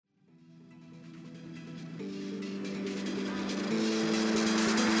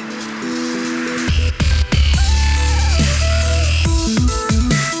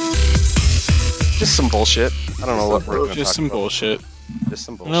some bullshit. I don't know what we're going to Just talk some about. bullshit. Just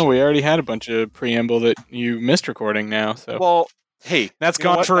some bullshit. No, we already had a bunch of preamble that you missed recording now. So Well, hey, that's you know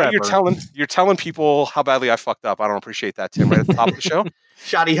gone what? forever. You're telling people how badly I fucked up. I don't appreciate that, Tim. Right at the top of the show.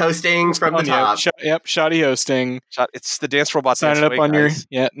 Shoddy hosting from the top. Shoddy hosting. It's the Dance Robot Sign Dance it up way, on guys.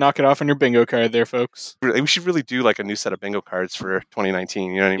 knock it off on your bingo card there, folks. We should really do like a new set of bingo cards for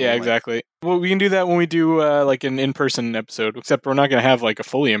 2019. You know what I mean? Yeah, exactly. Well, we can do that when we do like an in-person episode, except we're not going to have like a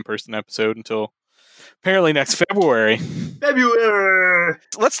fully in-person episode until apparently next February.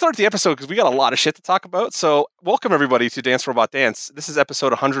 Let's start the episode because we got a lot of shit to talk about. So welcome everybody to Dance Robot Dance. This is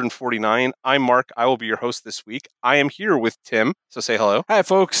episode 149. I'm Mark. I will be your host this week. I am here with Tim. So say hello. Hi,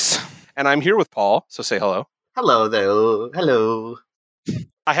 folks. And I'm here with Paul. So say hello. Hello, though. Hello.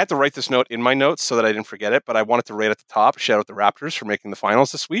 I had to write this note in my notes so that I didn't forget it, but I wanted to right at the top shout out the Raptors for making the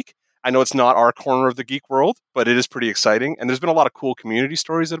finals this week. I know it's not our corner of the geek world, but it is pretty exciting. And there's been a lot of cool community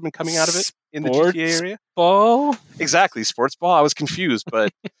stories that have been coming out of it in the GTA area. Ball? Exactly, sports ball. I was confused,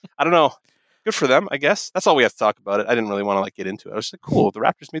 but I don't know. Good for them, I guess. That's all we have to talk about it. I didn't really want to get into it. I was like, cool, the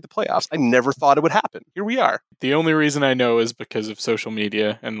Raptors made the playoffs. I never thought it would happen. Here we are. The only reason I know is because of social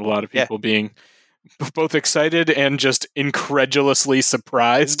media and a lot of people being both excited and just incredulously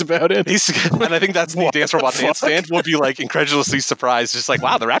surprised about it. And I think that's the Dance Robot Dance stand. We'll be incredulously surprised. Just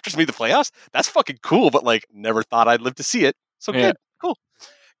wow, the Raptors made the playoffs? That's fucking cool, but never thought I'd live to see it. So good. Cool.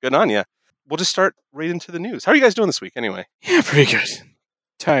 Good on ya. We'll just start right into the news. How are you guys doing this week anyway? Yeah, pretty good.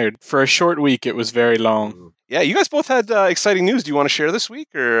 Tired. For a short week, it was very long. Yeah, you guys both had exciting news. Do you want to share this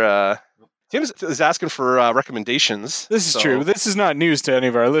week? Or Tim is asking for recommendations. This is true. This is not news to any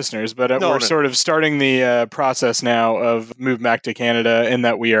of our listeners, but we're sort of starting the process now of moving back to Canada, in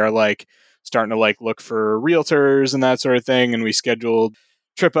that we are starting to look for realtors and that sort of thing. And we scheduled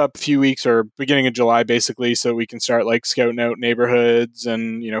trip up a few weeks or beginning of July, basically, so we can start scouting out neighborhoods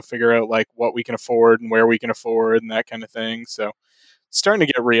and, figure out what we can afford and where we can afford and that kind of thing. So it's starting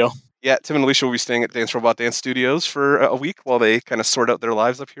to get real. Yeah, Tim and Alicia will be staying at Dance Robot Dance Studios for a week while they kind of sort out their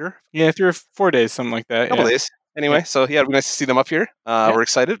lives up here. Yeah, 3 or 4 days, something like that. Couple days. Anyway, so it'd be nice to see them up here. We're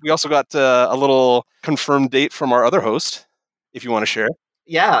excited. We also got a little confirmed date from our other host, if you want to share.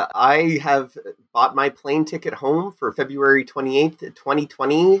 Yeah, I have bought my plane ticket home for February 28th,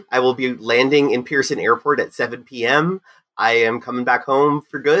 2020. I will be landing in Pearson Airport at 7 p.m. I am coming back home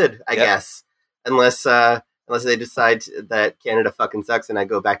for good, I guess. Unless they decide that Canada fucking sucks and I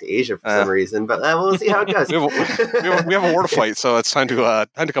go back to Asia for some reason. But we'll see how it goes. we have a war to fight, so it's time to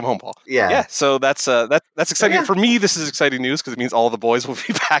come home, Paul. Yeah. So that's exciting. Yeah. For me, this is exciting news because it means all the boys will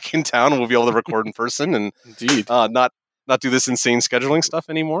be back in town and we'll be able to record in person and indeed not do this insane scheduling stuff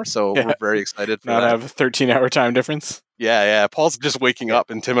anymore. So we're very excited for not that. Have a 13-hour time difference. Yeah. Paul's just waking up,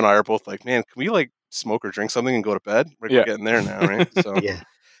 and Tim and I are both man, can we smoke or drink something and go to bed? We're getting there now, right? So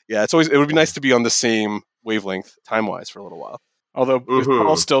yeah, it would be nice to be on the same wavelength time-wise for a little while. Although if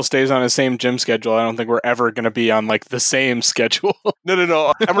Paul still stays on his same gym schedule, I don't think we're ever going to be on the same schedule.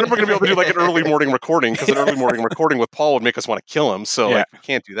 No. And we're never going to be able to do an early morning recording, because an early morning recording with Paul would make us want to kill him. So we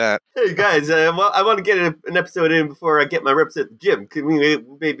can't do that. Hey guys, I want to get an episode in before I get my reps at the gym. Can we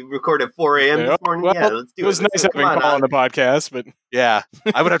maybe record at 4 a.m. this morning? Well, let's do it. It was nice having Paul on the podcast, but yeah,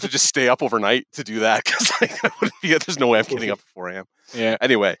 I would have to just stay up overnight to do that, because there's no way I'm getting up at 4 a.m. Yeah.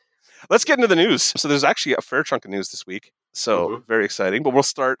 Anyway, let's get into the news. So there's actually a fair chunk of news this week. So very exciting. But we'll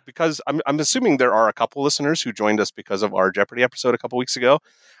start because I'm assuming there are a couple listeners who joined us because of our Jeopardy episode a couple weeks ago.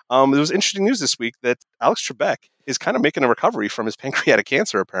 There was interesting news this week that Alex Trebek is kind of making a recovery from his pancreatic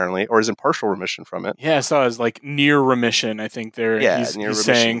cancer, apparently, or is in partial remission from it. Yeah, I saw his near remission, I think he's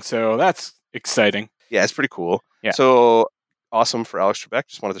saying. So that's exciting. Yeah, it's pretty cool. Yeah. So awesome for Alex Trebek.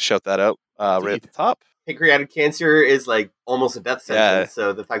 Just wanted to shout that out right at the top. Pancreatic cancer is almost a death sentence.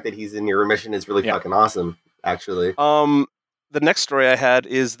 So the fact that he's in near remission is really fucking awesome. Actually, the next story I had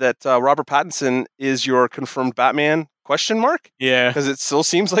is that Robert Pattinson is your confirmed Batman ? Yeah, because it still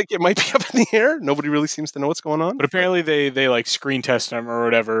seems like it might be up in the air. Nobody really seems to know what's going on. But apparently they screen test him or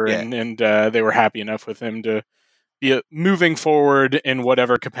whatever, and they were happy enough with him to be moving forward in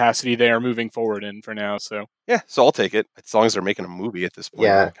whatever capacity they are moving forward in for now. So yeah, so I'll take it as long as they're making a movie at this point.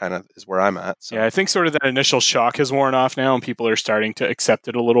 Yeah, that kind of is where I'm at. So. Yeah, I think sort of that initial shock has worn off now, and people are starting to accept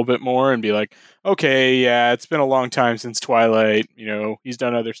it a little bit more and be like, okay, yeah, it's been a long time since Twilight. He's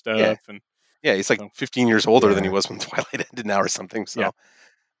done other stuff, and he's 15 years older than he was when Twilight ended now or something. So I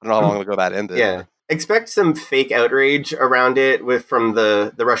don't know how long ago that ended. Yeah. Expect some fake outrage around it from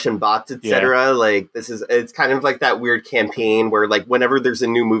the Russian bots, etc. It's kind of like that weird campaign where whenever there's a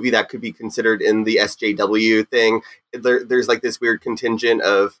new movie that could be considered in the SJW thing, there's this weird contingent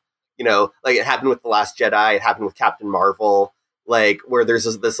of, it happened with The Last Jedi, it happened with Captain Marvel, like where there's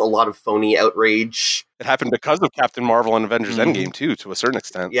this a lot of phony outrage. It happened because of Captain Marvel and Avengers Endgame too, to a certain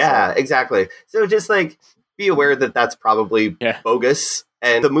extent. Yeah, exactly. So just like be aware that that's probably bogus,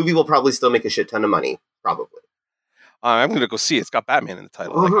 and the movie will probably still make a shit ton of money, probably. I'm going to go see it. It's got Batman in the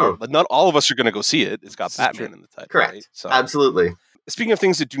title. Like, not all of us are going to go see it. It's got Batman in the title. Correct. Right? So, absolutely. Speaking of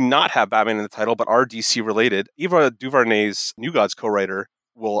things that do not have Batman in the title, but are DC related, Ava DuVernay's New Gods co-writer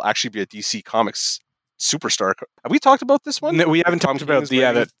will actually be a DC Comics superstar. Have we talked about this one? No, we haven't talked about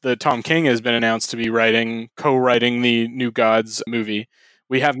that Tom King has been announced to be co-writing the New Gods movie.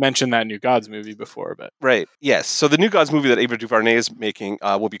 We have mentioned that New Gods movie before, but right, yes. So the New Gods movie that Ava DuVernay is making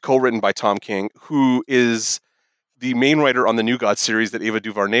will be co-written by Tom King, who is the main writer on the New Gods series that Ava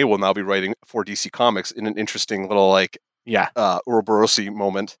DuVernay will now be writing for DC Comics in an interesting little Ouroboros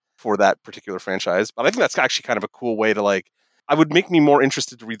moment for that particular franchise. But I think that's actually kind of a cool way to I would make me more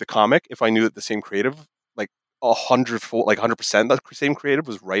interested to read the comic if I knew that the same creative, 100% the same creative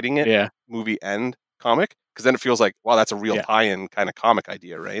was writing it, movie and comic, because then it feels like, wow, that's a real tie-in kind of comic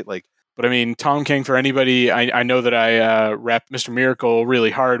idea, right? But I mean, Tom King, for anybody, I know that I repped Mr. Miracle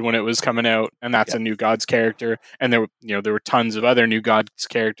really hard when it was coming out, and that's a New Gods character, and there were tons of other New Gods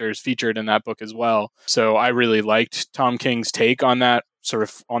characters featured in that book as well. So I really liked Tom King's take on that, sort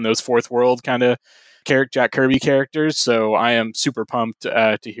of on those Fourth World kind of Jack Kirby characters. So I am super pumped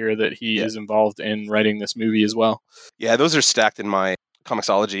to hear that he is involved in writing this movie as well. Yeah, those are stacked in my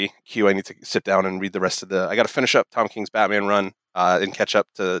Comixology queue. I need to sit down and read the rest of I got to finish up Tom King's Batman run and catch up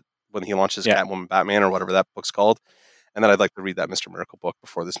to when he launches Catwoman Batman or whatever that book's called. And then I'd like to read that Mr. Miracle book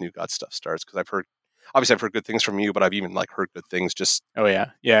before this New God stuff starts, because I've heard good things from you, but I've even heard good things just... Oh,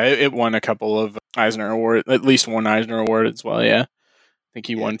 yeah. Yeah, it won a couple of Eisner Award, at least one Eisner Award as well, yeah. I think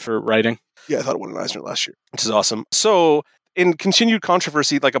he won for writing. Yeah, I thought it won an Eisner last year, which is awesome. So, in continued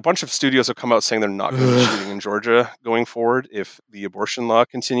controversy, a bunch of studios have come out saying they're not going to be shooting in Georgia going forward if the abortion law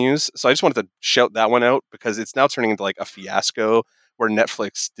continues. So I just wanted to shout that one out, because it's now turning into a fiasco where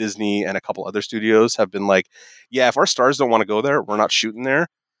Netflix, Disney, and a couple other studios have been if our stars don't want to go there, we're not shooting there.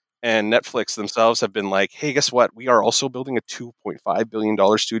 And Netflix themselves have been hey, guess what? We are also building a $2.5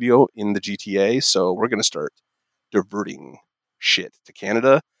 billion studio in the GTA, so we're going to start diverting shit to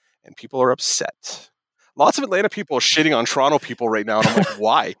Canada, and people are upset. Lots of Atlanta people are shitting on Toronto people right now, and I'm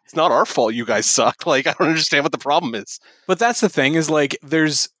why? It's not our fault you guys suck. I don't understand what the problem is. But that's the thing, is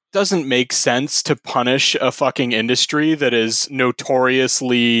doesn't make sense to punish a fucking industry that is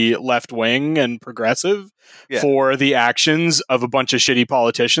notoriously left-wing and progressive for the actions of a bunch of shitty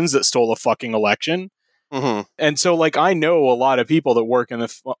politicians that stole a fucking election. Mm-hmm. And so, I know a lot of people that work in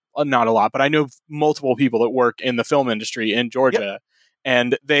not a lot, but I know multiple people that work in the film industry in Georgia. Yep.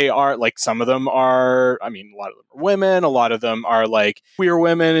 And they are, some of them are, a lot of them are women, a lot of them are, queer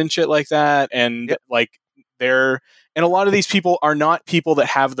women and shit like that. And, and a lot of these people are not people that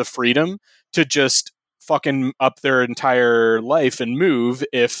have the freedom to just fucking up their entire life and move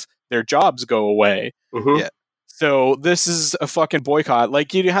if their jobs go away. Mm-hmm. Yeah. So this is a fucking boycott.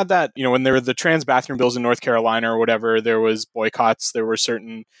 You had that, when there were the trans bathroom bills in North Carolina or whatever, there was boycotts. There were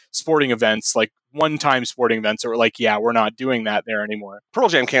certain sporting events, one-time sporting events that were we're not doing that there anymore. Pearl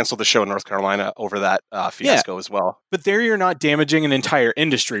Jam canceled the show in North Carolina over that fiasco as well. But there you're not damaging an entire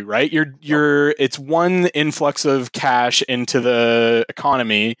industry, right? It's one influx of cash into the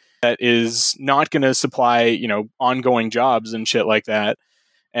economy that is not going to supply, ongoing jobs and shit like that.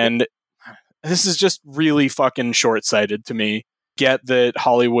 And this is just really fucking short-sighted to me. Get that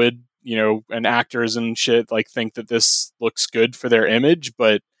Hollywood, and actors and shit think that this looks good for their image,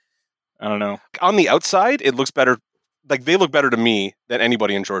 but I don't know. On the outside, it looks better. They look better to me than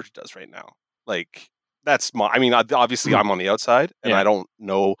anybody in Georgia does right now. That's obviously I'm on the outside and I don't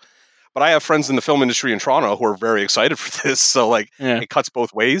know, but I have friends in the film industry in Toronto who are very excited for this. So it cuts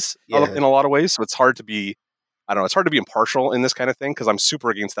both ways in a lot of ways. So it's hard to be, it's hard to be impartial in this kind of thing, because I'm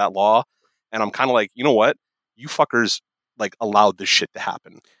super against that law. And I'm kind of you know what? You fuckers allowed this shit to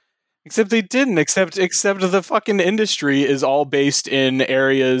happen. Except they didn't. Except the fucking industry is all based in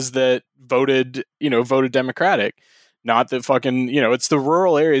areas that voted Democratic. Not that fucking, it's the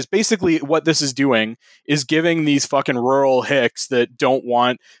rural areas. Basically, what this is doing is giving these fucking rural hicks that don't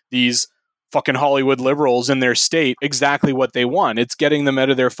want these fucking Hollywood liberals in their state exactly what they want. It's getting them out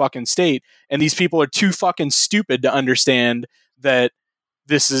of their fucking state. And these people are too fucking stupid to understand that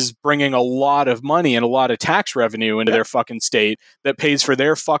this is bringing a lot of money and a lot of tax revenue into their fucking state that pays for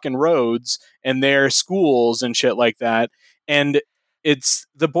their fucking roads and their schools and shit like that. And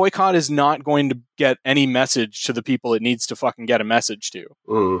the boycott is not going to get any message to the people it needs to fucking get a message to.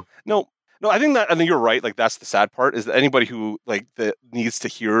 Mm. No, I think you're right. That's the sad part, is that anybody who that needs to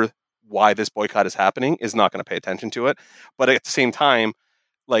hear why this boycott is happening is not going to pay attention to it. But at the same time,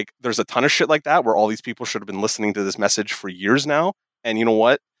 like, there's a ton of shit like that where all these people should have been listening to this message for years now. And you know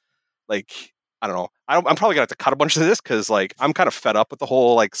what? Like, I don't know. I'm probably going to have to cut a bunch of this because, like, I'm kind of fed up with the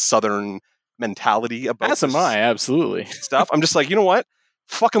whole, like, Southern mentality about As am I, absolutely. stuff. I'm just like, you know what?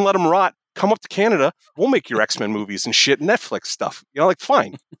 Fucking let them rot. Come up to Canada. We'll make your X-Men movies and shit, Netflix stuff. You know, like,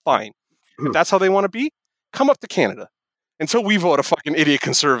 fine. If that's how they want to be, come up to Canada. Until we vote a fucking idiot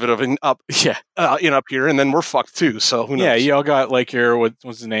conservative and up here, and then we're fucked too. So who knows? Yeah, y'all got like your what's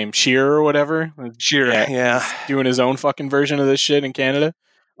his name, Shearer or whatever. Shearer, yeah, doing his own fucking version of this shit in Canada,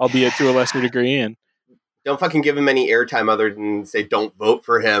 albeit to a lesser degree. And don't fucking give him any airtime other than say don't vote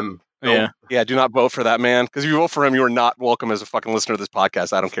for him. Yeah, do not vote for that man, because if you vote for him, you are not welcome as a fucking listener to this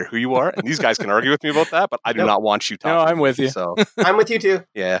podcast. I don't care who you are, and these guys can argue with me about that, but I do not want you talking. No, I'm with you. So I'm with you too.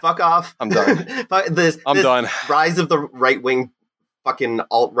 Yeah, fuck off. I'm done. I'm done. Rise of the right wing, fucking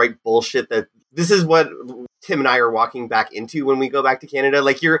alt right bullshit. That this is what Tim and I are walking back into when we go back to Canada.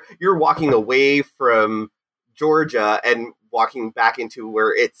 Like you're walking away from Georgia and walking back into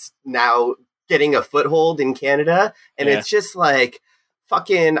where it's now getting a foothold in Canada, and it's just like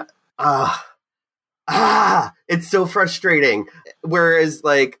fucking. It's so frustrating. Whereas,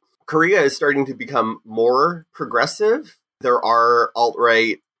 like, Korea is starting to become more progressive. There are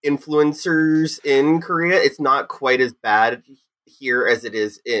alt-right influencers in Korea. It's not quite as bad here as it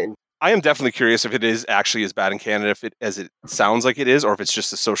is in. I am definitely curious if it is actually as bad in Canada as it sounds like it is, or if it's just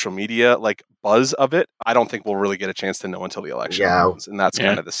the social media like buzz of it. I don't think we'll really get a chance to know until the election happens, and that's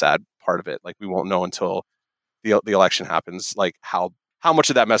kind of the sad part of it. Like, we won't know until the election happens, like how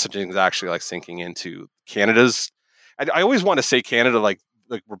much of that messaging is actually like sinking into Canada's. I always want to say Canada, like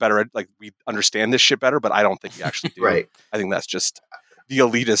we're better at, like, we understand this shit better, but I don't think we actually do. Right. I think that's just the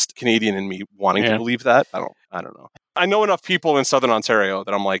elitist Canadian in me wanting to believe that. I don't know. I know enough people in Southern Ontario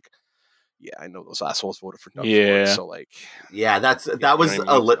that I'm like, yeah, I know those assholes voted for Doug Ford, so like, that was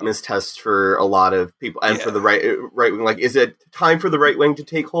a litmus test for a lot of people, and for the right wing. Like, is it time for the right wing to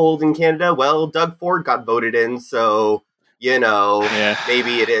take hold in Canada? Well, Doug Ford got voted in, so. You know,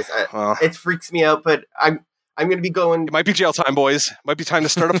 maybe it is. It freaks me out, but I'm going to be going. It might be jail time, boys. It might be time to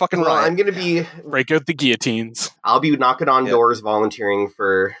start a fucking riot. I'm going to be break out the guillotines. I'll be knocking on doors, volunteering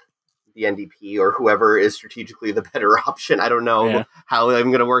for the NDP or whoever is strategically the better option. I don't know how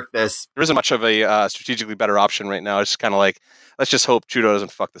I'm going to work this. There isn't much of a strategically better option right now. It's just kind of like, let's just hope Trudeau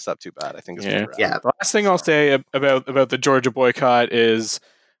doesn't fuck this up too bad, I think is where we're at. The last thing I'll say about the Georgia boycott is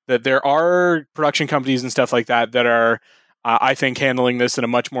that there are production companies and stuff like that are. I think handling this in a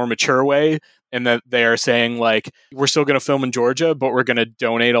much more mature way, and that they are saying, like, we're still going to film in Georgia, but we're going to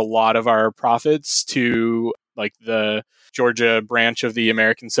donate a lot of our profits to, like, the Georgia branch of the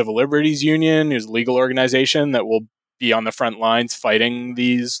American Civil Liberties Union, who's a legal organization that will be on the front lines fighting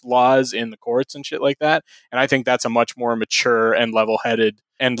these laws in the courts and shit like that. And I think that's a much more mature and level-headed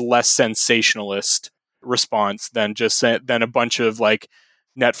and less sensationalist response than a bunch of, like,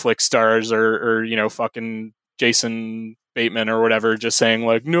 Netflix stars or fucking Jason Bateman or whatever just saying,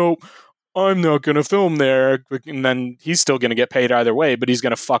 like, no, I'm not going to film there. And then he's still going to get paid either way, but he's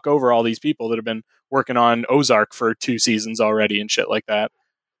going to fuck over all these people that have been working on Ozark for 2 seasons already and shit like that.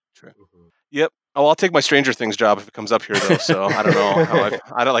 True. Yep. Oh, I'll take my Stranger Things job if it comes up here, though. So I don't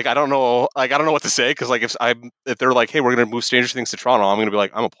know. I don't know what to say, because, like, if they're like, hey, we're going to move Stranger Things to Toronto, I'm going to be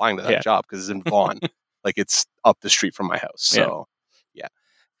like, I'm applying to that job because it's in Vaughan. Like, it's up the street from my house. So yeah.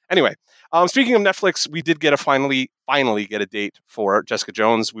 Anyway, speaking of Netflix, we did get finally get a date for Jessica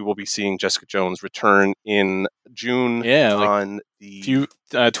Jones. We will be seeing Jessica Jones return in June. Yeah, on the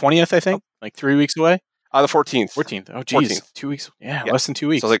 20th, I think, like 3 weeks away. The 14th. 14th. Oh, geez, 2 weeks. Yeah, less than 2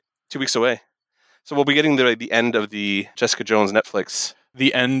 weeks. So like 2 weeks away. So we'll be getting the end of the Jessica Jones Netflix.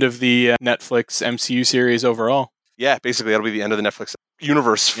 The end of the Netflix MCU series overall. Yeah, basically that'll be the end of the Netflix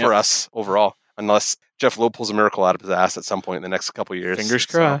universe for us overall. Unless Jeff Loeb pulls a miracle out of his ass at some point in the next couple of years. Fingers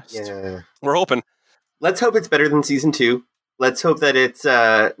crossed. Yeah. We're hoping. Let's hope it's better than season 2. Let's hope that it's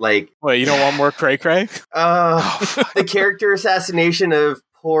like... Wait, you don't want more cray-cray? The character assassination of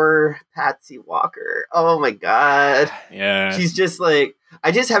poor Patsy Walker. Oh my god. Yeah. She's just like...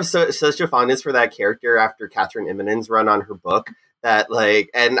 I just have such a fondness for that character after Catherine Immonen's run on her book. That,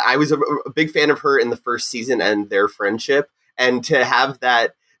 like... And I was a big fan of her in the first season and their friendship. And to have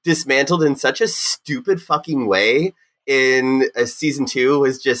that dismantled in such a stupid fucking way in season 2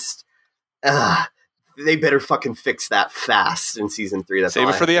 was just they better fucking fix that fast in season 3. Save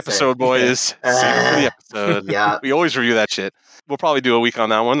it for the episode, boys. Save it for the episode. Yeah, we always review that shit. We'll probably do a week on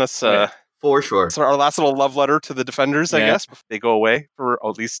that one. That's for sure. So our last little love letter to the Defenders, I guess, before they go away for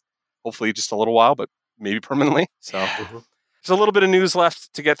at least hopefully just a little while, but maybe permanently. So There's a little bit of news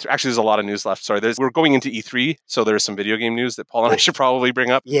left to get through. Actually, there's a lot of news left. Sorry, we're going into E3, so there's some video game news that Paul and I should probably bring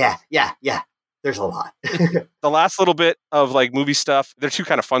up. Yeah. There's a lot. The last little bit of like movie stuff, they're two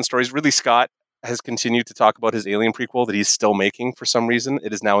kind of fun stories. Ridley Scott has continued to talk about his Alien prequel that he's still making for some reason.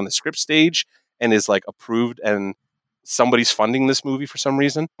 It is now in the script stage and is like approved, and somebody's funding this movie for some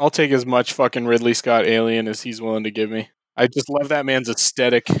reason. I'll take as much fucking Ridley Scott Alien as he's willing to give me. I just love that man's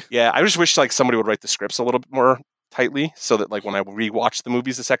aesthetic. Yeah, I just wish like somebody would write the scripts a little bit more tightly so that like when I rewatch the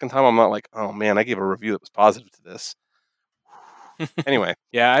movies the second time, I'm not like, oh man, I gave a review that was positive to this. Anyway.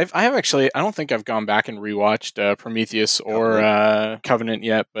 Yeah, I have actually, I don't think I've gone back and rewatched Prometheus or Covenant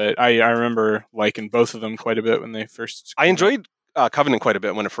yet, but I remember liking both of them quite a bit when they first I enjoyed Covenant quite a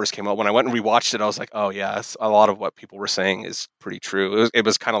bit when it first came out. When I went and rewatched it, I was like, oh yeah, a lot of what people were saying is pretty true. It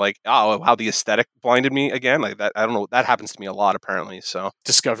was kind of like, oh, how the aesthetic blinded me again. Like that, I don't know. That happens to me a lot apparently. So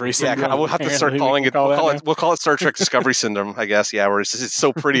Discovery Syndrome. Yeah, we'll have to start calling it. We'll call it Star Trek Discovery Syndrome, I guess. Yeah, where it's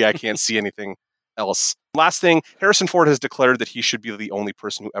so pretty I can't see anything else. Last thing, Harrison Ford has declared that he should be the only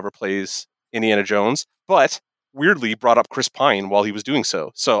person who ever plays Indiana Jones, but weirdly brought up Chris Pine while he was doing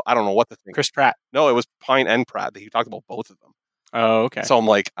so. So I don't know what to think. Chris Pratt. No, it was Pine and Pratt. He talked about both of them. Oh, okay. So I'm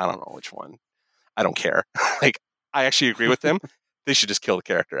like, I don't know which one. I don't care. Like, I actually agree with him. They should just kill the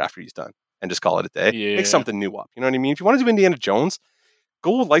character after he's done and just call it a day. Yeah. Make something new up. You know what I mean? If you want to do Indiana Jones,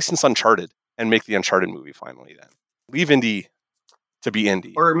 go license Uncharted and make the Uncharted movie finally then. Leave Indy to be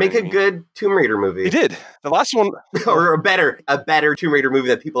Indy. Or make a good Tomb Raider movie. They did. The last one. Or a better Tomb Raider movie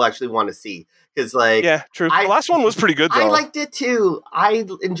that people actually want to see. Because, like... Yeah, true. The last one was pretty good, though. I liked it, too. I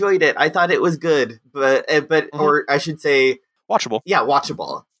enjoyed it. I thought it was good. But or I should say... Watchable. Yeah,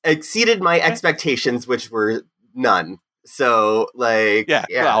 watchable. Exceeded my expectations, which were none. So, like... Yeah.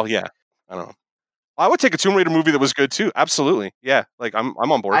 Well, yeah. I don't know. I would take a Tomb Raider movie that was good too. Absolutely. Yeah. Like I'm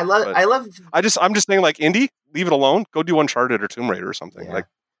on board. I'm just saying like Indy, leave it alone. Go do Uncharted or Tomb Raider or something. Yeah. Like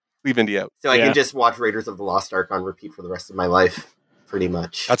leave Indy out. So I can just watch Raiders of the Lost Ark on repeat for the rest of my life. Pretty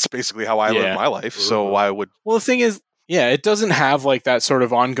much. That's basically how I live my life. So why would... Well, the thing is, yeah, it doesn't have like that sort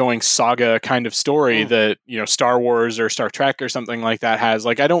of ongoing saga kind of story that, you know, Star Wars or Star Trek or something like that has.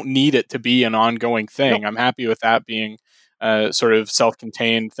 Like, I don't need it to be an ongoing thing. Nope. I'm happy with that being sort of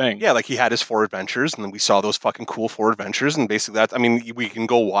self-contained thing. Yeah, like he had his 4 adventures, and then we saw those fucking cool 4 adventures, and basically that, I mean, we can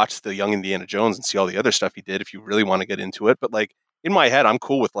go watch the Young Indiana Jones and see all the other stuff he did if you really want to get into it, but like, in my head, I'm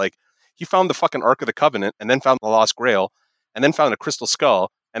cool with like, he found the fucking Ark of the Covenant, and then found the Lost Grail, and then found a Crystal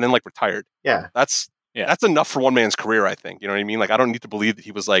Skull, and then like retired. Yeah. That's enough for one man's career, I think. You know what I mean? Like, I don't need to believe that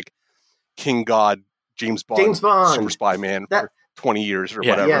he was like King God, James Bond. Super spy man for 20 years or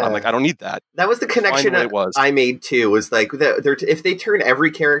whatever. Yeah. I'm like, I don't need that. That was the connection I made too, was like, if they turn every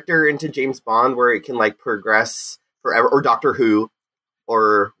character into James Bond where it can like progress forever, or Doctor Who,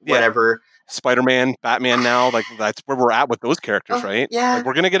 or whatever. Spider-Man, Batman now, like that's where we're at with those characters, right? Yeah. Like,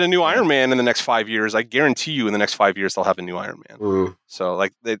 we're going to get a new Iron Man in the next 5 years. I guarantee you in the next 5 years, they'll have a new Iron Man. So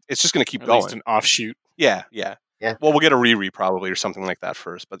like, it's just going to keep going. At least an offshoot. Yeah. Well, we'll get a Riri probably or something like that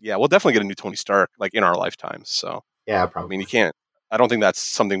first. But yeah, we'll definitely get a new Tony Stark like in our lifetimes. So yeah, probably. I mean, I don't think that's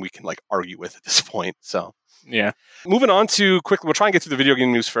something we can like argue with at this point. So yeah. Moving on to quickly, we'll try and get through the video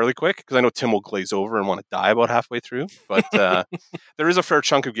game news fairly quick because I know Tim will glaze over and want to die about halfway through. But there is a fair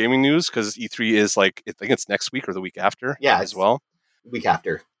chunk of gaming news because E3 is like, I think it's next week or the week after. Yeah, as well. Week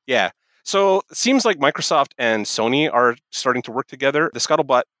after. Yeah. So it seems like Microsoft and Sony are starting to work together. The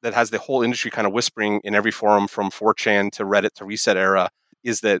scuttlebutt that has the whole industry kind of whispering in every forum from 4chan to Reddit to Reset Era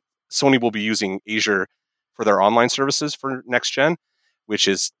is that Sony will be using Azure for their online services for next gen, which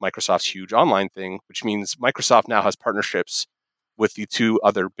is Microsoft's huge online thing, which means Microsoft now has partnerships with the 2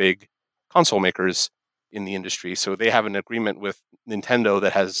 other big console makers in the industry. So they have an agreement with Nintendo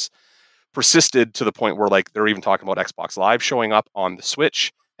that has persisted to the point where like they're even talking about Xbox Live showing up on the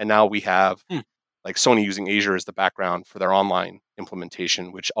Switch. And now we have like Sony using Azure as the background for their online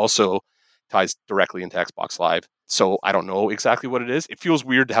implementation, which also ties directly into Xbox Live. So I don't know exactly what it is. It feels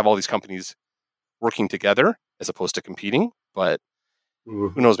weird to have all these companies working together as opposed to competing, but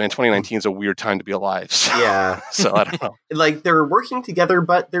who knows, man? 2019 is a weird time to be alive. So, yeah. So I don't know. Like they're working together,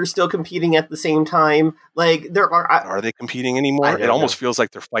 but they're still competing at the same time. Like there are they competing anymore? It almost feels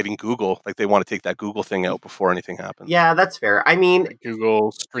like they're fighting Google. Like they want to take that Google thing out before anything happens. Yeah, that's fair. I mean, like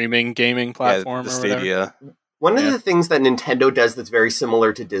Google streaming gaming platform, the Stadia. One of the things that Nintendo does that's very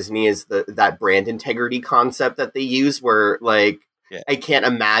similar to Disney is that brand integrity concept that they use, where like I can't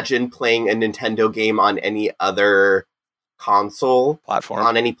imagine playing a Nintendo game on any other console platform,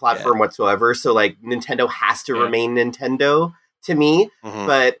 on any platform whatsoever. So like Nintendo has to remain Nintendo to me.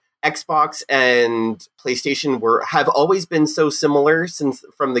 But Xbox and PlayStation have always been so similar since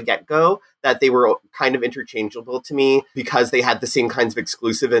from the get-go that they were kind of interchangeable to me because they had the same kinds of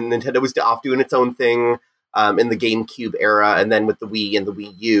exclusive, and Nintendo was off doing its own thing in the GameCube era, and then with the Wii and the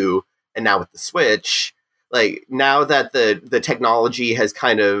Wii U, and now with the Switch. Like, now that the technology has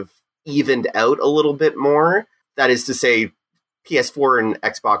kind of evened out a little bit more, that is to say, PS4 and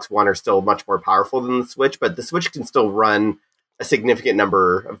Xbox One are still much more powerful than the Switch, but the Switch can still run a significant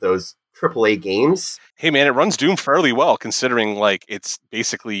number of those AAA games. Hey man, it runs Doom fairly well considering like it's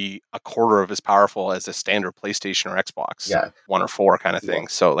basically a quarter of as powerful as a standard PlayStation or Xbox 1 or 4 kind of thing.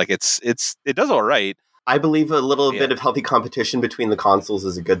 So like it does all right. I believe a little bit of healthy competition between the consoles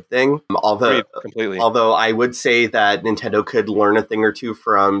is a good thing. Although I would say that Nintendo could learn a thing or two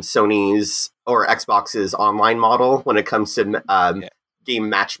from Sony's or Xbox's online model when it comes to game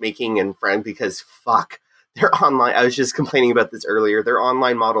matchmaking and friend, because fuck, their online, I was just complaining about this earlier, their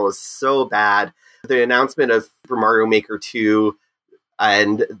online model is so bad. The announcement of Super Mario Maker 2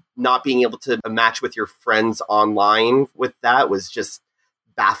 and not being able to match with your friends online with that was just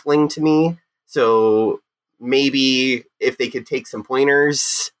baffling to me. So maybe if they could take some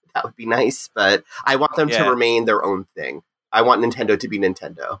pointers, that would be nice. But I want them to remain their own thing. I want Nintendo to be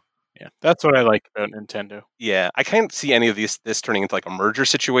Nintendo. Yeah, that's what I like about Nintendo. Yeah, I can't see any of this turning into like a merger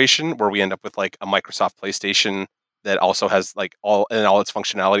situation where we end up with like a Microsoft PlayStation that also has like all its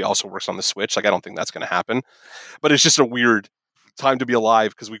functionality also works on the Switch. Like, I don't think that's going to happen. But it's just a weird time to be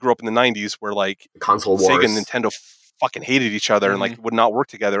alive because we grew up in the 90s where like console wars. Sega and Nintendo fucking hated each other and like would not work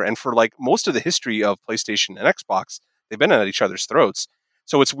together. And for like most of the history of PlayStation and Xbox, they've been at each other's throats.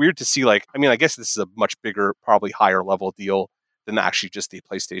 So it's weird to see like, I mean, I guess this is a much bigger, probably higher level deal than actually just the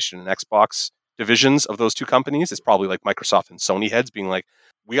PlayStation and Xbox divisions of those two companies. It's probably like Microsoft and Sony heads being like,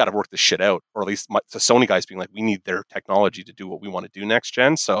 we got to work this shit out. Or at least the Sony guys being like, we need their technology to do what we want to do next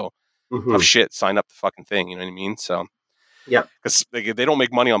gen. So tough shit, sign up the fucking thing. You know what I mean? So yeah, because they don't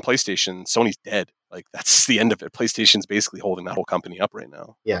make money on PlayStation. Sony's dead. Like, that's the end of it. PlayStation's basically holding that whole company up right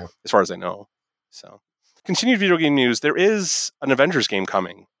now. Yeah. As far as I know. So, continued video game news. There is an Avengers game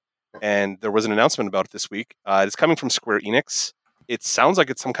coming. And there was an announcement about it this week. It's coming from Square Enix. It sounds like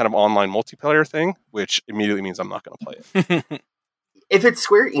it's some kind of online multiplayer thing, which immediately means I'm not going to play it. If it's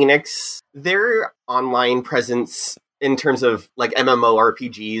Square Enix, their online presence in terms of like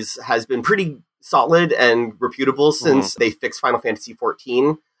MMORPGs has been pretty solid and reputable since they fixed Final Fantasy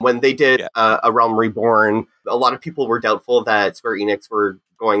XIV. When they did A Realm Reborn, a lot of people were doubtful that Square Enix were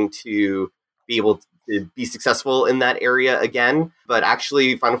going to be able to be successful in that area again. But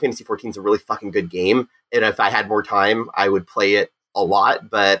actually, Final Fantasy XIV is a really fucking good game. And if I had more time, I would play it a lot.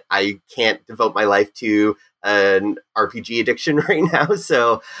 But I can't devote my life to an RPG addiction right now.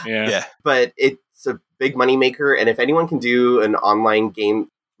 So, but it's a big moneymaker. And if anyone can do an online game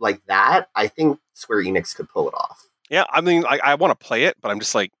like that, I think Square Enix could pull it off. Yeah, I mean, I want to play it, but I'm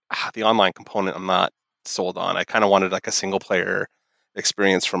just like, the online component I'm not sold on. I kind of wanted like a single player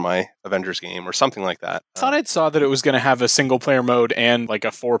experience from my Avengers game or something like that. I thought I saw that it was going to have a single player mode and like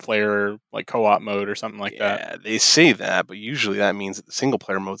a 4-player like co-op mode or something like that. Yeah, they say that, but usually that means that the single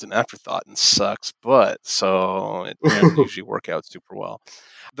player mode's an afterthought and sucks. But so it doesn't usually work out super well.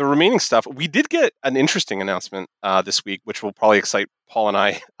 The remaining stuff, we did get an interesting announcement this week, which will probably excite Paul and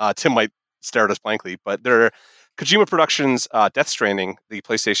I. Tim might stare at us blankly, but Kojima Productions' Death Stranding, the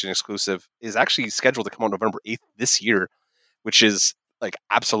PlayStation exclusive, is actually scheduled to come out November 8th this year, which is like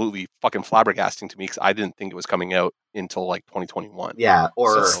absolutely fucking flabbergasting to me because I didn't think it was coming out until like 2021. Yeah,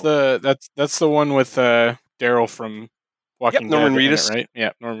 or so that's the one with Daryl from Walking Dead, Norman Reedus, right?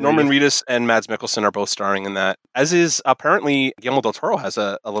 Yeah, Norman Reedus and Mads Mikkelsen are both starring in that. As is apparently Guillermo del Toro has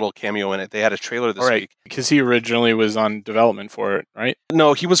a little cameo in it. They had a trailer this week because he originally was on development for it, right?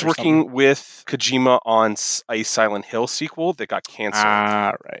 No, he was working with Kojima on a Silent Hill sequel that got canceled.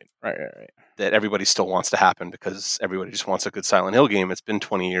 Right. That everybody still wants to happen because everybody just wants a good Silent Hill game. It's been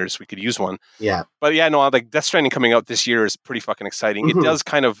 20 years. We could use one. Yeah. But yeah, no, like Death Stranding coming out this year is pretty fucking exciting. It does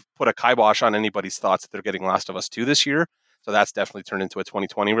kind of put a kibosh on anybody's thoughts that they're getting Last of Us 2 this year. So that's definitely turned into a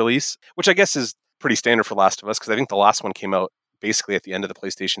 2020 release, which I guess is pretty standard for Last of Us because I think the last one came out basically at the end of the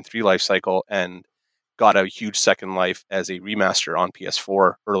PlayStation 3 life cycle and got a huge second life as a remaster on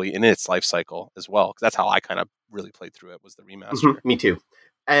PS4 early in its life cycle as well. Because that's how I kind of really played through it, was the remaster. Me too.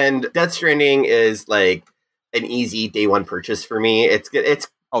 And Death Stranding is like an easy day one purchase for me. It's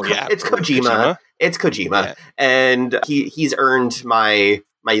Kojima. It's Kojima, and he's earned my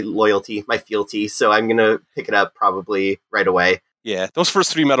loyalty, my fealty. So I'm gonna pick it up probably right away. Yeah, those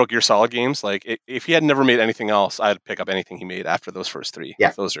first 3 Metal Gear Solid games, like if he had never made anything else, I'd pick up anything he made after those first 3.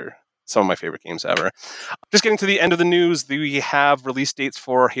 Yeah, those are some of my favorite games ever. Just getting to the end of the news, we have release dates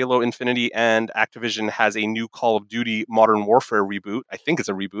for Halo Infinity, and Activision has a new Call of Duty Modern Warfare reboot. I think it's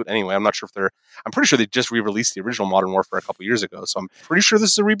a reboot anyway. I'm not sure if I'm pretty sure they just re-released the original Modern Warfare a couple years ago, so I'm pretty sure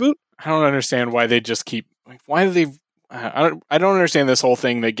this is a reboot. I don't understand why they just keep... Why do they... I don't understand this whole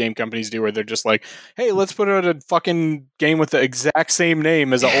thing that game companies do where they're just like, hey, let's put out a fucking game with the exact same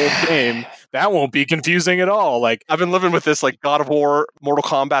name as an old game. That won't be confusing at all. Like, I've been living with this, like God of War, Mortal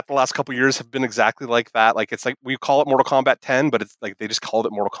Kombat the last couple of years have been exactly like that. Like, it's like we call it Mortal Kombat 10, but it's like they just called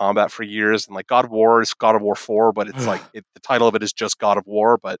it Mortal Kombat for years. And like God of War is God of War 4, but it's like the title of it is just God of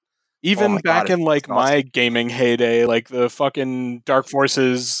War. But even back in like my gaming heyday, like the fucking Dark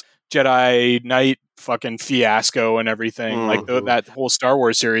Forces Jedi Knight fucking fiasco and everything. Like that whole Star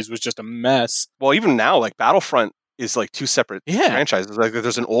Wars series was just a mess. Well, even now, like Battlefront is like two separate franchises. Like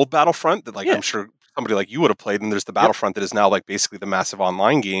there's an old Battlefront that I'm sure somebody like you would have played, and there's the Battlefront that is now like basically the massive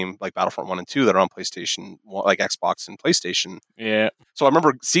online game, like Battlefront 1 and 2 that are on PlayStation, like Xbox and PlayStation. Yeah. So I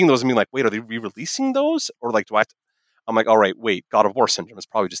remember seeing those and being like, wait, are they re-releasing those? Or like, do I have to... I'm like, all right, wait, God of War Syndrome is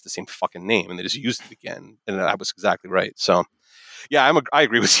probably just the same fucking name, and they just used it again. And I was exactly right. So yeah, I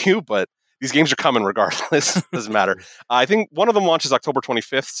agree with you, but these games are coming regardless. Doesn't matter. I think one of them launches October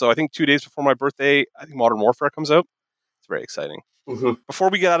 25th. So I think 2 days before my birthday, I think Modern Warfare comes out. It's very exciting. Mm-hmm. Before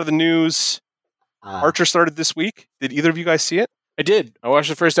we get out of the news, Archer started this week. Did either of you guys see it? I did. I watched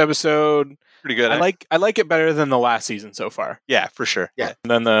the first episode. Pretty good. I like it better than the last season so far. Yeah, for sure. Yeah.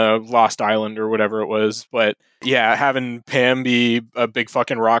 Than the Lost Island or whatever it was. But yeah, having Pym be a big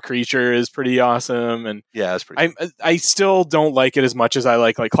fucking rock creature is pretty awesome. And yeah, it's pretty. I still don't like it as much as I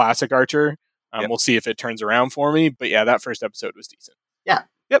like classic Archer. We'll see if it turns around for me. But yeah, that first episode was decent. Yeah.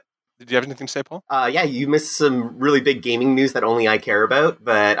 Yep. Did you have anything to say, Paul? Yeah, you missed some really big gaming news that only I care about,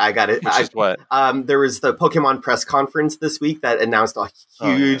 but I got it. Which is what? There was the Pokemon press conference this week that announced a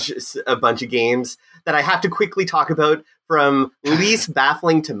huge a bunch of games that I have to quickly talk about, from least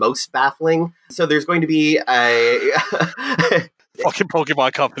baffling to most baffling. So there's going to be a... fucking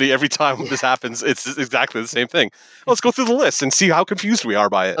Pokemon Company, every time this happens, it's exactly the same thing. Let's go through the list and see how confused we are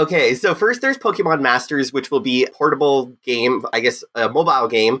by it. Okay, so first there's Pokemon Masters, which will be a portable game, I guess a mobile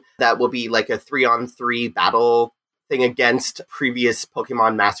game, that will be like a 3-on-3 battle thing against previous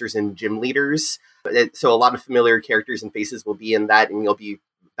Pokemon Masters and gym leaders. So a lot of familiar characters and faces will be in that, and you'll be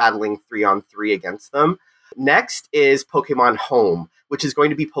battling 3-on-3 against them. Next is Pokemon Home, which is going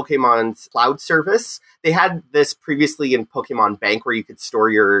to be Pokemon's cloud service. They had this previously in Pokemon Bank, where you could store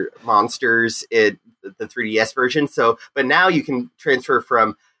your monsters in the 3DS version. But now you can transfer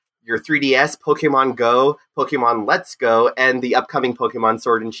from your 3DS, Pokemon Go, Pokemon Let's Go, and the upcoming Pokemon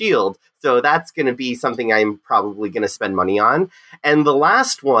Sword and Shield. So that's going to be something I'm probably going to spend money on. And the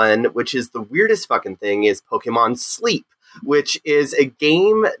last one, which is the weirdest fucking thing, is Pokemon Sleep, which is a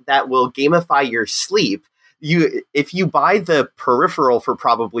game that will gamify your sleep. If you buy the peripheral for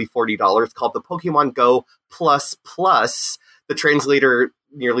probably $40, called the Pokemon Go Plus Plus, the translator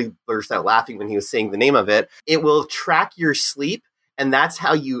nearly burst out laughing when he was saying the name of it. It will track your sleep, and that's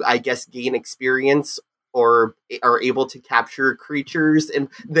how you, I guess, gain experience or are able to capture creatures. And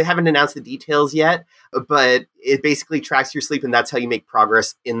they haven't announced the details yet, but it basically tracks your sleep, and that's how you make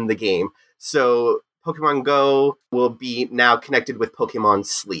progress in the game. So Pokemon Go will be now connected with Pokemon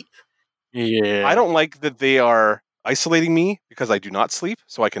Sleep. Yeah. I don't like that they are isolating me because I do not sleep,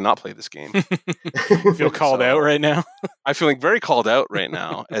 so I cannot play this game. Feel called out right now? I'm feeling very called out right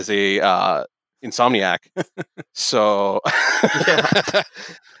now as a insomniac. So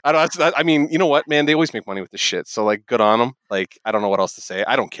I mean, you know what, man? They always make money with this shit. So like, good on them. Like, I don't know what else to say.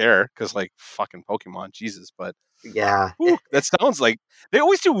 I don't care because like fucking Pokemon, Jesus. But yeah, that sounds like they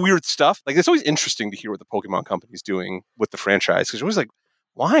always do weird stuff. Like, it's always interesting to hear what the Pokemon Company's doing with the franchise, because you're always like,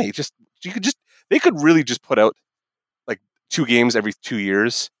 why? They could really just put out like 2 games every 2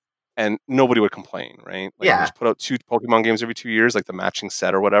 years and nobody would complain, right? Like, just put out 2 Pokemon games every 2 years, like the matching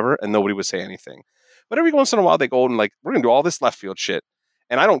set or whatever, and nobody would say anything. But every once in a while they go and like, we're gonna do all this left field shit.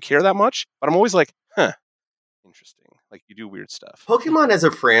 And I don't care that much, but I'm always like, interesting. Like, you do weird stuff. Pokemon as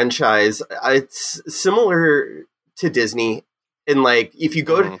a franchise, it's similar to Disney. And like, if you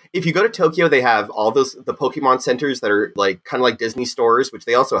go to Tokyo, they have all the Pokemon centers that are like kind of like Disney stores, which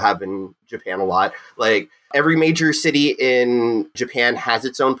they also have in Japan a lot. Like, every major city in Japan has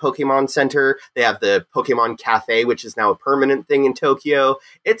its own Pokemon center. They have the Pokemon Cafe, which is now a permanent thing in Tokyo.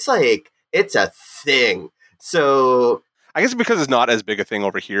 It's like, it's a thing. So I guess because it's not as big a thing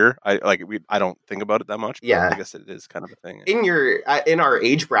over here, I don't think about it that much. But yeah, I guess it is kind of a thing. In our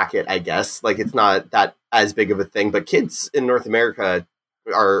age bracket, I guess, like, it's not that as big of a thing, but kids in North America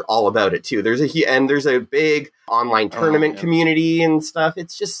are all about it too. There's a big online tournament community and stuff.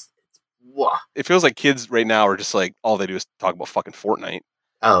 It's Whoa. It feels like kids right now are just like, all they do is talk about fucking Fortnite.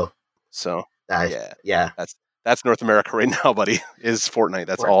 Oh. So, yeah. That's North America right now, buddy, is Fortnite.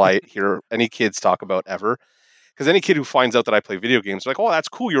 That's all I hear any kids talk about ever. Because any kid who finds out that I play video games, they're like, oh, that's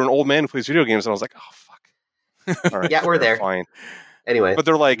cool. You're an old man who plays video games. And I was like, oh, fuck. All right, yeah, we're there. Fine. Anyway. But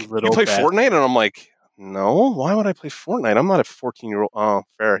they're like, you play Fortnite? And I'm like, no, why would I play Fortnite? I'm not a 14-year-old. Oh,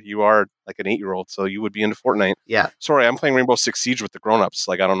 fair. You are like an 8-year-old, so you would be into Fortnite. Yeah. Sorry, I'm playing Rainbow Six Siege with the grown-ups.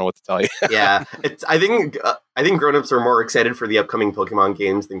 Like, I don't know what to tell you. Yeah. I think grown-ups are more excited for the upcoming Pokemon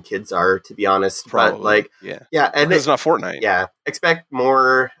games than kids are, to be honest. Probably. But, like, yeah. And it's not Fortnite. Yeah. Expect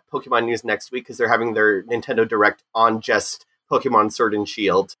more Pokemon news next week because they're having their Nintendo Direct on just Pokemon Sword and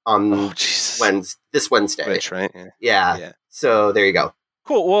Shield on this Wednesday. Which, right? Yeah. So, there you go.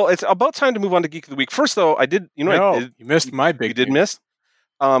 Cool. Well, it's about time to move on to Geek of the Week. First, though, you missed my big. You did miss.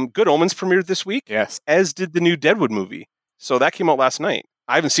 Good Omens premiered this week. Yes. As did the new Deadwood movie. So that came out last night.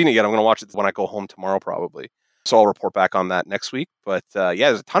 I haven't seen it yet. I'm going to watch it when I go home tomorrow, probably. So I'll report back on that next week. But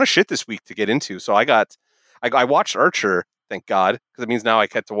there's a ton of shit this week to get into. So I watched Archer, thank God, because it means now I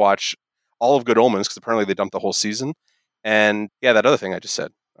get to watch all of Good Omens because apparently they dumped the whole season. And that other thing I just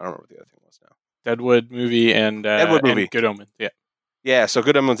said. I don't remember what the other thing was now. Deadwood movie and Good Omens. Yeah. Yeah, so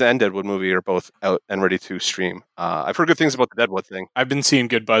Good Omens and Deadwood movie are both out and ready to stream. I've heard good things about the Deadwood thing. I've been seeing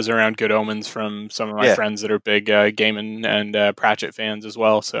good buzz around Good Omens from some of my friends that are big Gaiman and Pratchett fans as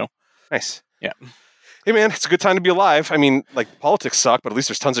well. So nice. Yeah. Hey man, it's a good time to be alive. I mean, like politics suck, but at least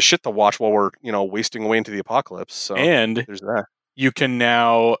there's tons of shit to watch while we're wasting away into the apocalypse. So and there's that. You can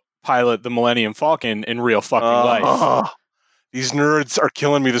now pilot the Millennium Falcon in real fucking life. These nerds are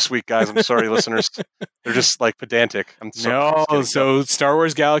killing me this week, guys. I'm sorry, listeners. They're just like pedantic. So Star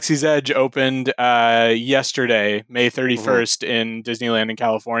Wars Galaxy's Edge opened yesterday, May 31st, in Disneyland in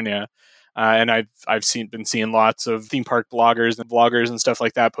California. And I've been seeing lots of theme park bloggers and vloggers and stuff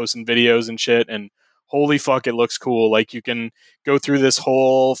like that posting videos and shit. And holy fuck, it looks cool. Like you can go through this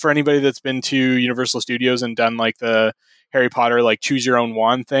whole, for anybody that's been to Universal Studios and done like the Harry Potter, like choose your own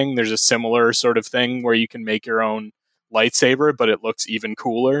wand thing. There's a similar sort of thing where you can make your own lightsaber, but it looks even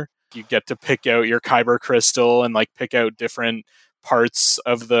cooler. You get to pick out your kyber crystal and like pick out different parts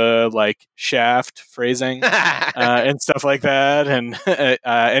of the like shaft phrasing and stuff like that.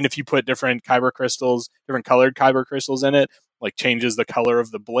 And if you put different colored kyber crystals in it, like changes the color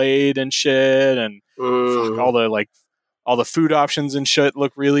of the blade and shit. And fuck, all the food options and shit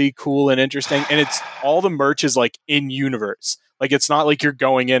look really cool and interesting. And it's all the merch is like in universe. Like it's not like you're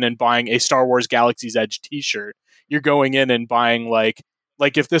going in and buying a Star Wars Galaxy's Edge t-shirt. You're going in and buying like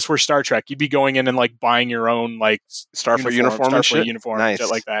if this were Star Trek, you'd be going in and like buying your own like Starfleet uniform and shit. Nice. Shit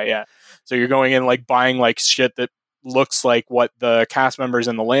like that. Yeah. So you're going in like buying like shit that looks like what the cast members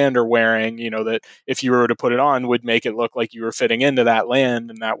in the land are wearing, that if you were to put it on would make it look like you were fitting into that land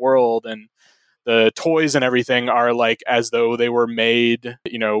and that world. And the toys and everything are like as though they were made,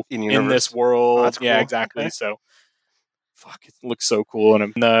 in this world. Oh, that's cool. Yeah, exactly. Okay. So fuck, it looks so cool.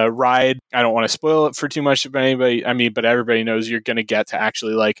 And the ride, I don't want to spoil it for too much of anybody. I mean, but everybody knows you're going to get to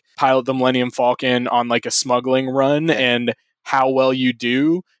actually like pilot the Millennium Falcon on like a smuggling run, and how well you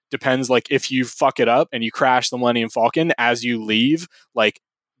do depends. Like if you fuck it up and you crash the Millennium Falcon as you leave, like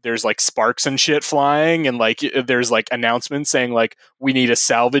there's like sparks and shit flying, and like there's like announcements saying like we need a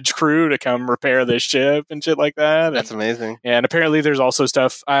salvage crew to come repair this ship and shit like that. That's amazing. And apparently there's also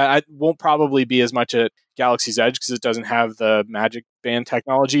stuff. I won't probably be as much at Galaxy's Edge because it doesn't have the Magic Band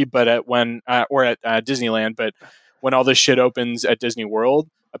technology, but at Disneyland. But when all this shit opens at Disney World,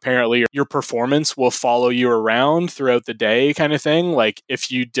 apparently your performance will follow you around throughout the day, kind of thing. Like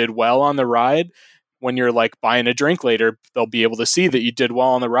if you did well on the ride, when you're like buying a drink later, they'll be able to see that you did well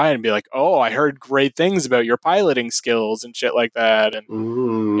on the ride and be like, oh, I heard great things about your piloting skills and shit like that.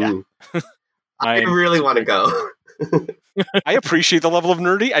 And yeah, I really want to go. I appreciate the level of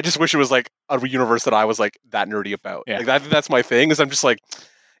nerdy. I just wish it was like a universe that I was like that nerdy about. Yeah. Like that's my thing. Is I'm just like,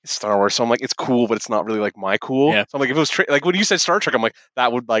 it's Star Wars, so I'm like, it's cool, but it's not really like my cool. Yeah. So I'm like, if it was like when you said Star Trek, I'm like,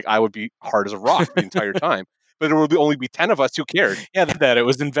 that would like I would be hard as a rock the entire time. But there would only be 10 of us who cared. Yeah, that it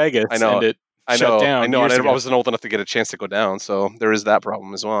was in Vegas. I know. And it shut down. I know. And I wasn't old enough to get a chance to go down, so there is that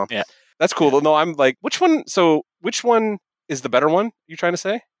problem as well. Yeah, that's cool. No, I'm like, which one? So which one is the better one? You trying to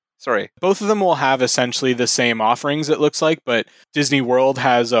say? Sorry. Both of them will have essentially the same offerings, it looks like, but Disney World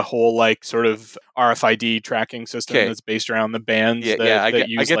has a whole like sort of RFID tracking system that's based around the bands. I get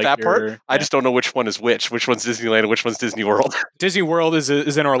like that part. I just don't know which one is which. Which one's Disneyland and which one's Disney World? Disney World is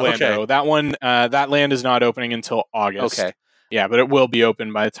in Orlando. Okay. That one, that land is not opening until August. Okay. Yeah, but it will be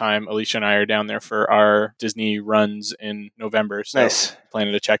open by the time Alicia and I are down there for our Disney runs in November. So Nice.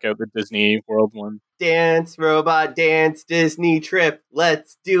 Planning to check out the Disney World one. Dance, robot, dance, Disney trip.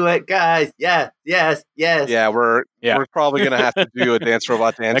 Let's do it, guys. Yes. Yeah, we're probably gonna have to do a Dance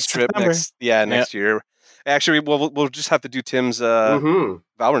Robot Dance trip next year. Actually, we'll just have to do Tim's vow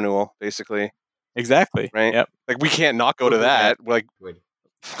renewal, basically. Exactly. Right. Yep. Like we can't not go to that. Like,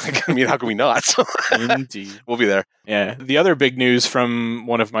 I mean, how can we not? Indeed. We'll be there. Yeah. The other big news from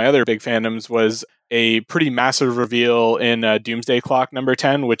one of my other big fandoms was a pretty massive reveal in Doomsday Clock number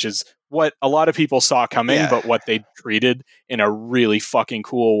 10, which is what a lot of people saw coming, but what they treated in a really fucking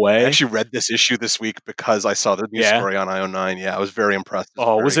cool way. I actually read this issue this week because I saw the news story on IO9. Yeah, I was very impressed.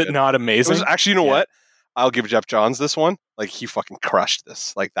 Was it not amazing? It was actually, you know what? I'll give Jeff Johns this one. Like, he fucking crushed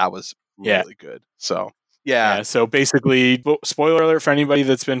this. Like, that was really good. So, so basically, spoiler alert for anybody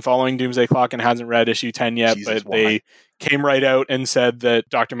that's been following Doomsday Clock and hasn't read issue 10 yet, they came right out and said that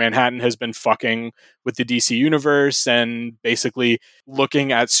Dr. Manhattan has been fucking with the DC universe and basically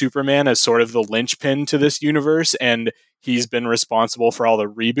looking at Superman as sort of the linchpin to this universe, and he's been responsible for all the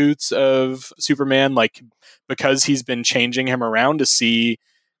reboots of Superman, like, because he's been changing him around to see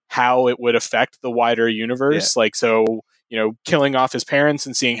how it would affect the wider universe. Like, so, you know, killing off his parents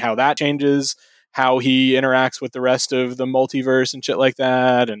and seeing how that changes how he interacts with the rest of the multiverse and shit like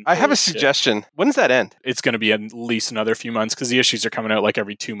that. And I have a suggestion. When does that end? It's going to be at least another few months because the issues are coming out like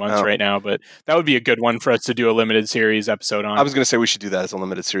every 2 months right now. But that would be a good one for us to do a limited series episode on. I was going to say we should do that as a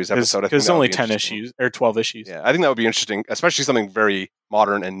limited series episode. Because it's only 10 issues or 12 issues. Yeah, I think that would be interesting, especially something very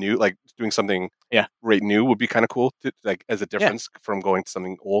modern and new, like doing something right new would be kind of cool, to, like as a difference from going to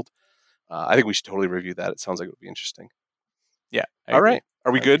something old. I think we should totally review that. It sounds like it would be interesting. Yeah. All right.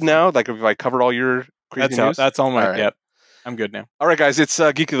 Are we good now? Like, have I covered all your crazy news? That's all my... Yep. I'm good now. All right, guys. It's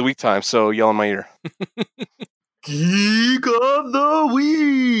Geek of the Week time, so yell in my ear. Geek of the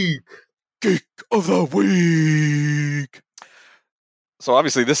Week! Geek of the Week! So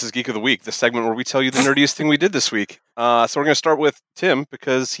obviously this is Geek of the Week, the segment where we tell you the nerdiest thing we did this week. So we're going to start with Tim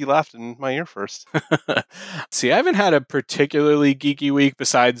because he laughed in my ear first. See, I haven't had a particularly geeky week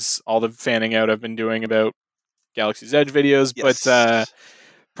besides all the fanning out I've been doing about Galaxy's Edge videos, but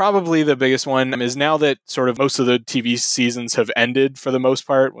probably the biggest one is now that sort of most of the TV seasons have ended for the most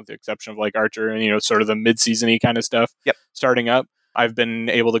part, with the exception of like Archer and, you know, sort of the mid-season-y kind of stuff starting up. I've been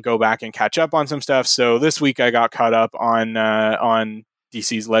able to go back and catch up on some stuff. So this week I got caught up on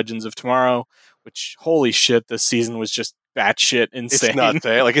DC's Legends of Tomorrow, which, holy shit, this season was just batshit insane. It's nuts,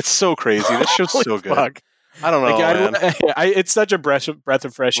 eh? Like, it's so crazy. This show's so good. Fuck. I don't know, man. It's such a breath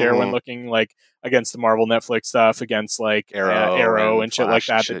of fresh air when looking like against the Marvel Netflix stuff, against like Arrow and shit like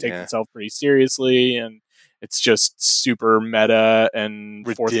that that takes itself pretty seriously, and it's just super meta and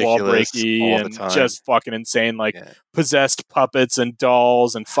ridiculous, fourth wall breaky and just fucking insane, like possessed puppets and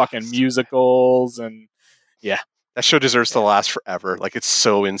dolls and fucking musicals, and that show deserves to last forever. Like, it's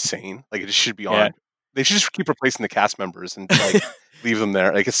so insane. Like, it just should be on. They should just keep replacing the cast members and like leave them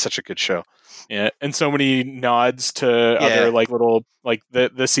there. Like, it's such a good show. Yeah, and so many nods to other like little, like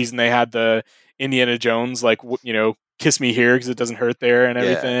the season they had the Indiana Jones, like, you know, kiss me here because it doesn't hurt there and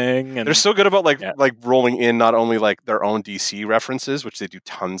everything. And they're so good about like rolling in not only like their own DC references, which they do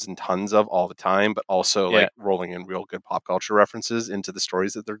tons and tons of all the time, but also like rolling in real good pop culture references into the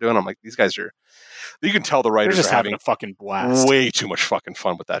stories that they're doing. I'm like, these guys are, you can tell the writers are just having a fucking blast. Way too much fucking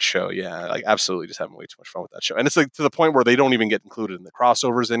fun with that show. Yeah, like absolutely just having way too much fun with that show. And it's like to the point where they don't even get included in the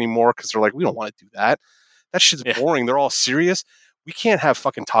crossovers anymore because they're like, we don't want to do that. That shit's boring. They're all serious. We can't have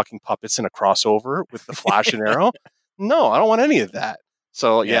fucking talking puppets in a crossover with the Flash and Arrow. No, I don't want any of that.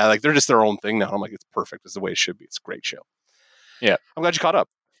 So like they're just their own thing now. I'm like, it's perfect. It's the way it should be. It's a great show. Yeah, I'm glad you caught up.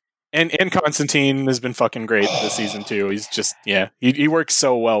 And Constantine has been fucking great this season too. He's just he works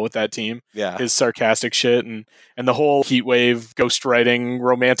so well with that team. Yeah, his sarcastic shit and the whole Heatwave ghostwriting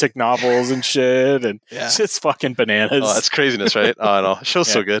romantic novels and shit, and it's just fucking bananas. Oh, that's craziness, right? Oh no, the show's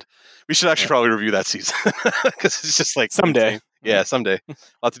so good. We should actually probably review that season because it's just like someday. Insane. Yeah, someday. I'll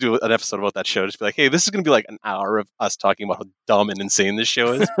have to do an episode about that show. Just be like, hey, this is going to be like an hour of us talking about how dumb and insane this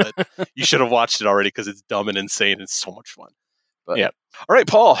show is, but you should have watched it already because it's dumb and insane. It's so much fun. But, all right,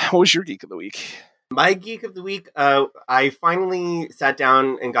 Paul, what was your Geek of the Week? My Geek of the Week, I finally sat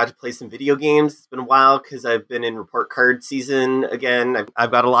down and got to play some video games. It's been a while because I've been in report card season again. I've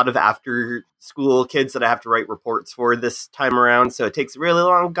got a lot of after school kids that I have to write reports for this time around, so it takes a really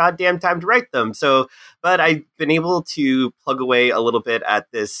long goddamn time to write them. But I've been able to plug away a little bit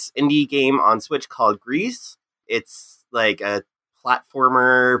at this indie game on Switch called Grease. It's like a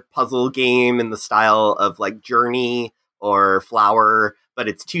platformer puzzle game in the style of like Journey or Flower, but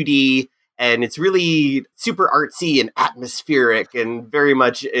it's 2D. and it's really super artsy and atmospheric and very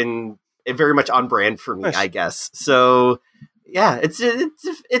much on brand for me, nice. I guess. So yeah,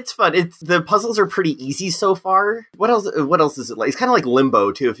 it's fun. The puzzles are pretty easy so far. What else is it like? It's kind of like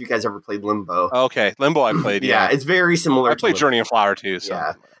Limbo too. If you guys ever played Limbo, okay, Limbo I played. Yeah, it's very similar. I played Journey of Flower too. So.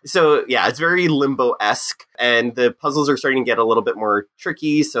 Yeah, so yeah, it's very Limbo-esque, and the puzzles are starting to get a little bit more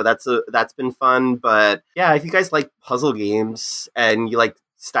tricky. So that's been fun. But yeah, if you guys like puzzle games and you like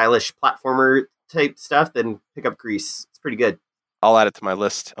stylish platformer type stuff, then pick up Grease. It's pretty good. I'll add it to my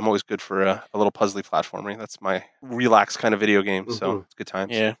list. I'm always good for a little puzzly platforming. That's my relaxed kind of video game. Mm-hmm. So it's good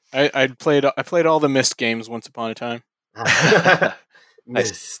times. Yeah, I played all the Myst games once upon a time.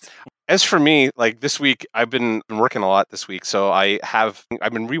 Myst. As for me, like this week, I've been working a lot this week. So I've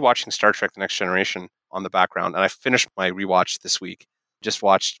been rewatching Star Trek: The Next Generation on the background, and I finished my rewatch this week. Just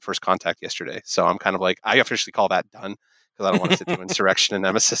watched First Contact yesterday, so I'm kind of like, I officially call that done because I don't want to sit through Insurrection and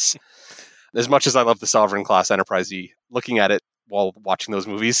Nemesis. As much as I love the Sovereign class Enterprise E, looking at it while watching those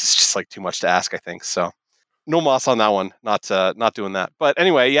movies, it's just like too much to ask, I think. So no moss on that one. Not doing that. But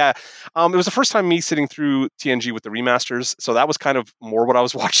anyway, yeah. It was the first time me sitting through TNG with the remasters. So that was kind of more what I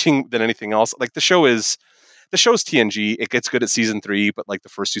was watching than anything else. Like the show's TNG. It gets good at season 3, but like the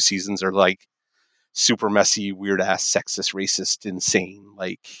first 2 seasons are like super messy, weird ass, sexist, racist, insane,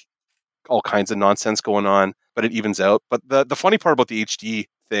 like all kinds of nonsense going on, but it evens out. But the funny part about the HD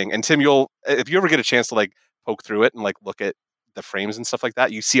thing, and Tim, if you ever get a chance to like poke through it and like look at the frames and stuff like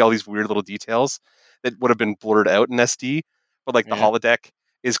that, you see all these weird little details that would have been blurred out in SD, but like the holodeck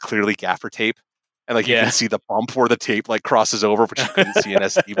is clearly gaffer tape, and like you can see the bump where the tape like crosses over, which you couldn't see in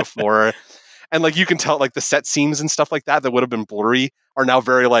SD before. And like you can tell like the set seams and stuff like that would have been blurry are now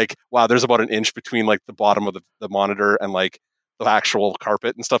very like, wow, there's about an inch between like the bottom of the monitor and like the actual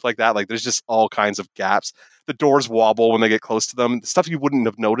carpet and stuff like that. Like there's just all kinds of gaps. The doors wobble when they get close to them. The stuff you wouldn't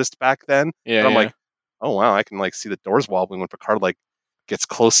have noticed back then. Yeah, but I'm like, oh wow, I can like see the doors wobbling when Picard like gets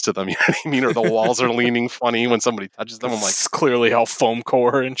close to them. You know what I mean? Or the walls are leaning funny when somebody touches them. I'm like, it's clearly all foam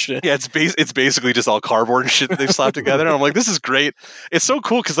core and shit. Yeah, it's basically just all cardboard and shit that they've slapped together. And I'm like, this is great. It's so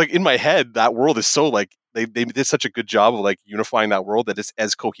cool because like in my head, that world is so like they did such a good job of like unifying that world that it's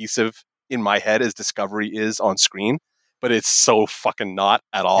as cohesive in my head as Discovery is on screen. But it's so fucking not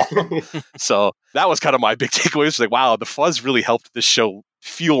at all. So that was kind of my big takeaway. It's like, wow, the fuzz really helped this show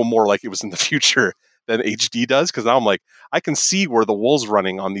feel more like it was in the future than HD does. Because now I'm like, I can see where the wool's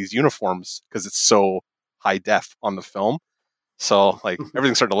running on these uniforms because it's so high def on the film. So like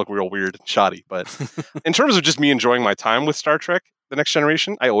everything's starting to look real weird and shoddy. But in terms of just me enjoying my time with Star Trek: The Next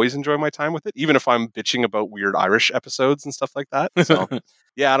Generation, I always enjoy my time with it, even if I'm bitching about weird Irish episodes and stuff like that. So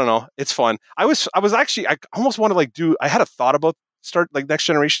yeah, I don't know. It's fun. I almost want to like I had a thought about Next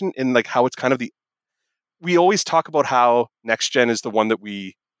Generation in like how it's kind of we always talk about how Next Gen is the one that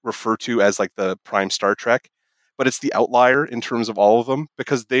we refer to as like the prime Star Trek, but it's the outlier in terms of all of them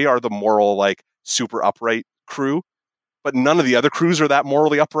because they are the moral, like super upright crew, but none of the other crews are that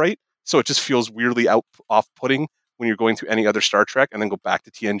morally upright. So it just feels weirdly off-putting when you're going to any other Star Trek and then go back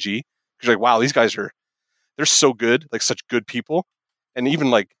to TNG because you're like, wow, these guys they're so good, like such good people. And even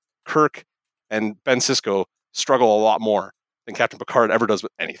like Kirk and Ben Sisko struggle a lot more than Captain Picard ever does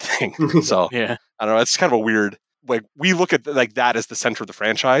with anything. So yeah, I don't know. It's kind of a weird, like we look at like that as the center of the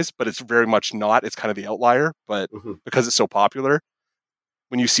franchise, but it's very much not. It's kind of the outlier, but because it's so popular,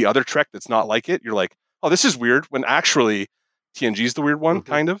 when you see other Trek that's not like it, you're like, oh, this is weird. When actually TNG is the weird one,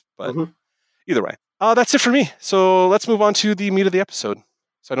 kind of. But either way, that's it for me. So let's move on to the meat of the episode.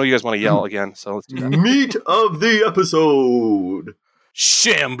 So I know you guys want to yell again, so let's do that. Meat of the episode.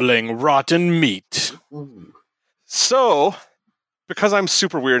 Shambling rotten meat. So, because I'm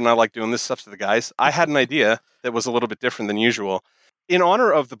super weird and I like doing this stuff to the guys, I had an idea that was a little bit different than usual. In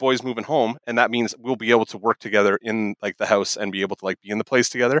honor of the boys moving home, and that means we'll be able to work together in like the house and be able to like be in the place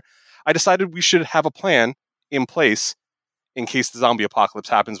together, I decided we should have a plan in place in case the zombie apocalypse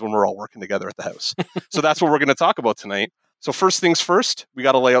happens when we're all working together at the house. So that's what we're going to talk about tonight. So first things first, we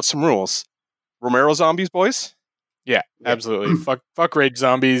got to lay out some rules. Romero zombies, boys? Yeah, absolutely. Fuck rage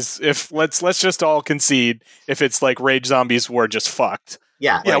zombies. If let's just all concede if it's like rage zombies were just fucked.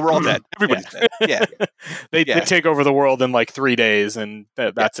 Yeah, yeah, we're all dead. Everybody's dead. Yeah, they take over the world in like 3 days, and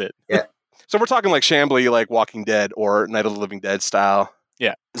that's it. Yeah. So we're talking like Shambly, like Walking Dead or Night of the Living Dead style.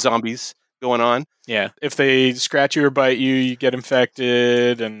 Yeah, zombies going on. Yeah, if they scratch you or bite you, you get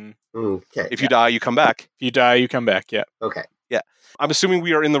infected, and if you die, you come back. If you die, you come back. Yeah. Okay. Yeah, I'm assuming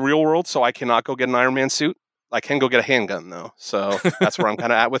we are in the real world, so I cannot go get an Iron Man suit. I can go get a handgun though, so that's where I'm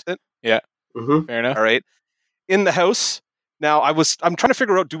kind of at with it. Yeah, fair enough. All right, in the house now. I'm trying to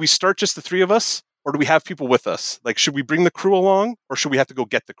figure out: do we start just the 3 of us, or do we have people with us? Like, should we bring the crew along, or should we have to go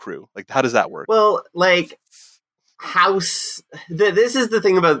get the crew? Like, how does that work? Well, like, this is the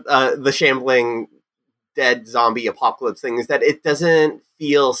thing about the shambling dead zombie apocalypse thing, is that it doesn't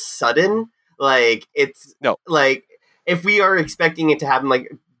feel sudden. Like, it's like, if we are expecting it to happen,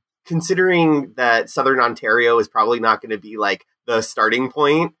 like, considering that Southern Ontario is probably not going to be like the starting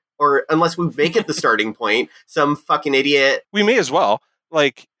point, or unless we make it the starting point, some fucking idiot. We may as well.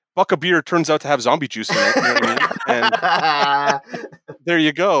 Like, Buck a Beer turns out to have zombie juice in it. You know what I mean? And there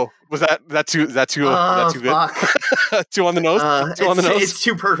you go. Was that too good? Too on the nose? Too on the nose? It's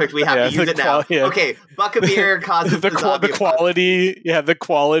too perfect. We have to use it now. Yeah. Okay, Buck a Beer causes the quality. Yeah, the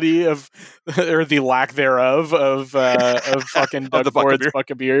quality of, or the lack thereof of fucking Doug Ford's Buck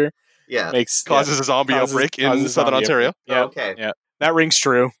a Beer. Yeah, causes a zombie outbreak in Southern Ontario. Yeah. Okay. Yeah, that rings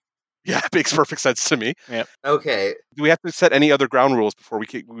true. Yeah, it makes perfect sense to me. Yeah. Okay. Do we have to set any other ground rules before we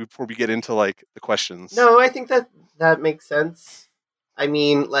get into like the questions? No, I think that makes sense. I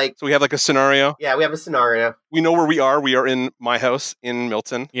mean, like, so we have like a scenario. Yeah, we have a scenario. We know where we are. We are in my house in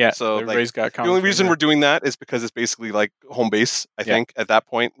Milton. Yeah. So everybody's got the only reason we're doing that is because it's basically like home base. I think at that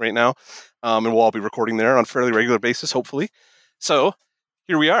point right now, and we'll all be recording there on a fairly regular basis, hopefully. So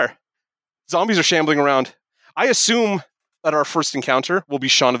here we are. Zombies are shambling around. I assume that our first encounter will be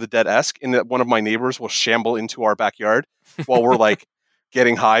Shaun of the Dead-esque, in that one of my neighbors will shamble into our backyard while we're like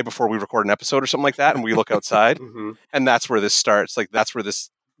getting high before we record an episode or something like that, and we look outside, and that's where this starts. Like, that's where this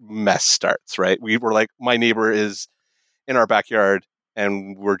mess starts, right? We were like, my neighbor is in our backyard,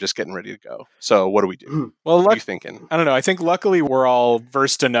 and we're just getting ready to go. So what do we do? Well, what are you thinking? I don't know. I think luckily we're all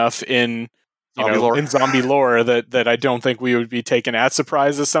versed enough in zombie lore that I don't think we would be taken at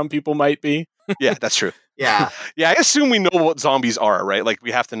surprise as some people might be. Yeah, that's true. Yeah. Yeah, I assume we know what zombies are, right? Like,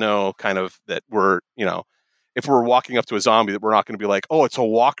 we have to know kind of that we're, if we're walking up to a zombie, that we're not going to be like, oh, it's a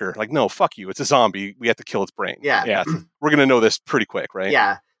walker. Like, no, fuck you. It's a zombie. We have to kill its brain. Yeah. Yeah. We're going to know this pretty quick, right?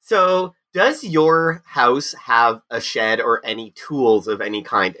 Yeah. So does your house have a shed or any tools of any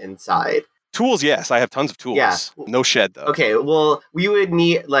kind inside? Tools, yes. I have tons of tools. Yeah. No shed, though. Okay, well, we would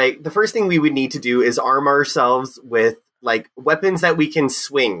need, like, the first thing we would need to do is arm ourselves with, like, weapons that we can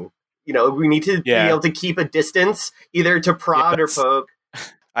swing. We need to be able to keep a distance, either to prod or poke.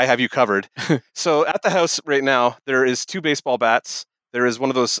 I have you covered. So at the house right now, there is 2 baseball bats. There is one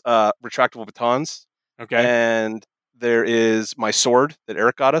of those retractable batons. Okay. And there is my sword that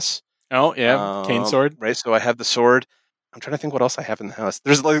Eric got us. Oh, yeah. Cane sword. Right. So I have the sword. I'm trying to think what else I have in the house.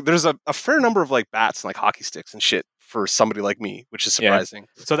 There's a fair number of like bats and like hockey sticks and shit for somebody like me, which is surprising.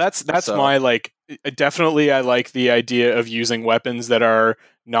 Yeah. So that's my, like, definitely I like the idea of using weapons that are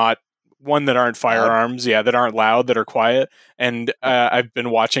not that aren't firearms, that aren't loud, that are quiet. And I've been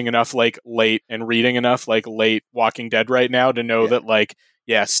watching enough like late and reading enough like late Walking Dead right now to know that, like,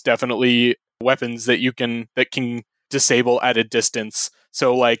 yes, definitely weapons that can disable at a distance.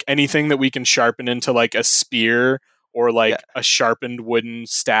 So like anything that we can sharpen into like a spear or like a sharpened wooden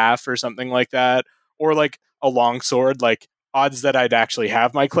staff or something like that, or like a long sword. Like, odds that I'd actually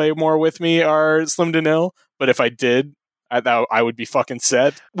have my claymore with me are slim to nil, but if I did, I would be fucking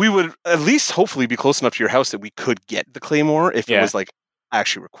set. We would at least hopefully be close enough to your house that we could get the claymore if it was like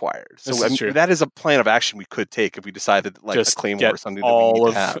actually required. So that is a plan of action we could take if we decided that, like, just a claymore or something all that we need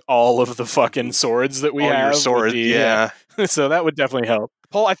of to have. All of the fucking swords that we all have. Your swords, yeah. So that would definitely help.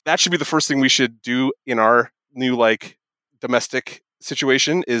 Paul, that should be the first thing we should do in our new like domestic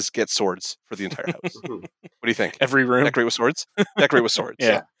situation is get swords for the entire house. What do you think? Every room decorate with swords. Decorate with swords.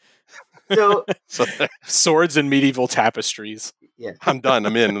 Yeah. So swords and medieval tapestries. Yeah, I'm done.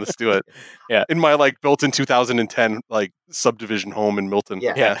 I'm in. Let's do it. Yeah, in my like built in 2010 like subdivision home in Milton.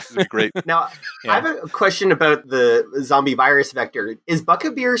 Yeah, it'd be great. Now, I have a question about the zombie virus vector. Is Buck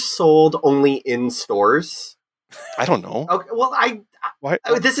a Beer sold only in stores? I don't know. Okay, well,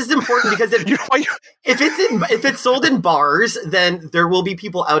 this is important because if it's sold in bars, then there will be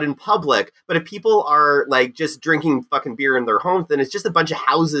people out in public. But if people are like just drinking fucking beer in their homes, then it's just a bunch of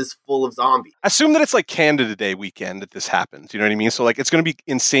houses full of zombies. Assume that it's like Canada Day weekend that this happens. You know what I mean? So like it's going to be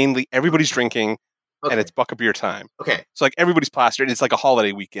insanely everybody's drinking. Okay. And it's Buck a Beer time. Okay. So like everybody's plastered. It's like a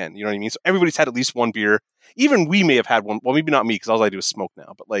holiday weekend. You know what I mean? So everybody's had at least one beer. Even we may have had one. Well, maybe not me because all I do is smoke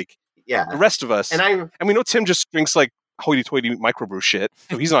now. But like the rest of us. And we know Tim just drinks like hoity-toity microbrew shit.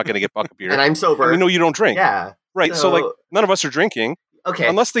 So he's not going to get Buck a Beer. And I'm sober. And we know you don't drink. Yeah. Right. So like none of us are drinking. Okay.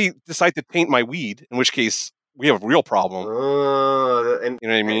 Unless they decide to taint my weed, in which case we have a real problem. And, you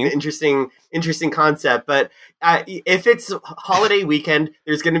know what I mean? Interesting concept. But if it's holiday weekend,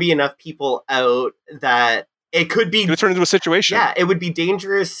 there's going to be enough people out that it could be... It's going to turn into a situation. Yeah, it would be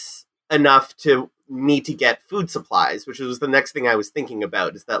dangerous enough to need to get food supplies, which was the next thing I was thinking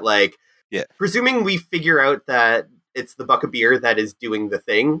about, is that, like, Yeah. Presuming we figure out that it's the buck of beer that is doing the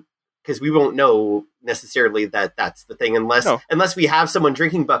thing, because we won't know necessarily that that's the thing unless we have someone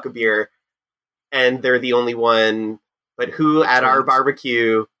drinking buck of beer and they're the only one. But who at our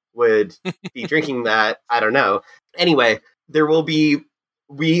barbecue would be drinking that? I don't know. Anyway, there will be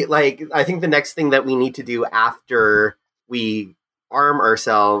I think the next thing that we need to do after we arming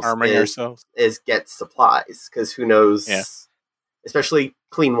ourselves is get supplies, because who knows, especially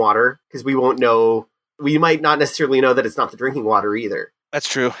clean water, because we won't know. We might not necessarily know that it's not the drinking water either. That's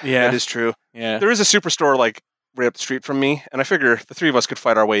true. Yeah, that is true. Yeah, there is a superstore like right up the street from me, and I figure the three of us could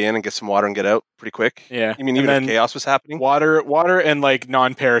fight our way in and get some water and get out pretty quick. Yeah, I mean, even if chaos was happening, water and like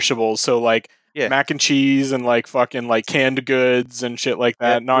non-perishables. So like mac and cheese and like fucking like canned goods and shit like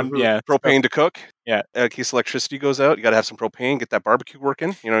that. Propane to cook. Yeah, in case electricity goes out, you got to have some propane. Get that barbecue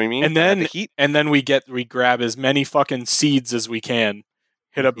working. You know what I mean? And then the heat. And then we grab as many fucking seeds as we can.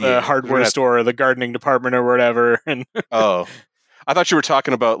 Hit up the hardware store or the gardening department or whatever. And I thought you were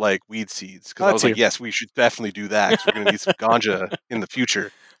talking about like weed seeds, because I was like, yes, we should definitely do that, because we're going to need some ganja in the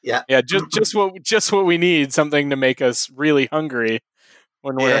future. Yeah, just what we need, something to make us really hungry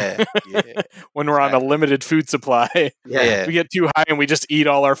when we're when we're on a limited food supply. Yeah, we get too high and we just eat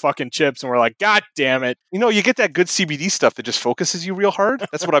all our fucking chips, and we're like, God damn it! You know, you get that good CBD stuff that just focuses you real hard.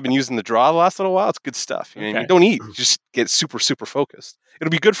 That's what I've been using the draw the last little while. It's good stuff. You know, you don't eat, you just get super focused.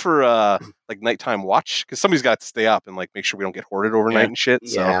 It'll be good for like nighttime watch, because somebody's got to stay up and like make sure we don't get hoarded overnight and shit.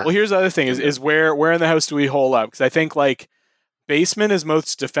 So. Yeah. Well, here's the other thing: is where in the house do we hole up? Because I think like basement is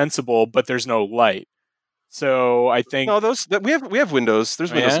most defensible, but there's no light. So I think we have windows.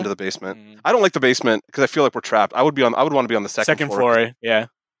 There's windows into the basement. I don't like the basement because I feel like we're trapped. I would want to be on the second floor. Yeah,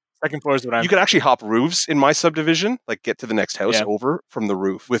 second floor is what I'm. You could actually hop roofs in my subdivision, like get to the next house over from the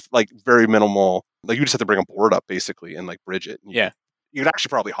roof with like very minimal. Like you just have to bring a board up basically and like bridge it. You could actually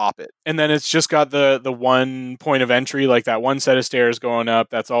probably hop it. And then it's just got the one point of entry, like that one set of stairs going up.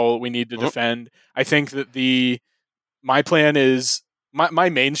 That's all we need to defend. I think that my plan is. My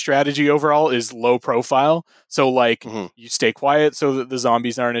main strategy overall is low profile. So like you stay quiet so that the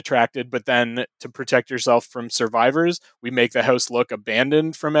zombies aren't attracted, but then to protect yourself from survivors, we make the house look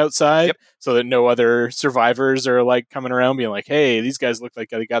abandoned from outside so that no other survivors are like coming around being like, hey, these guys look like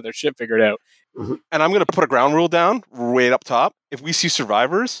they got their shit figured out. And I'm going to put a ground rule down right up top. If we see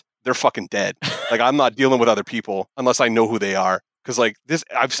survivors, they're fucking dead. Like I'm not dealing with other people unless I know who they are. Because like this,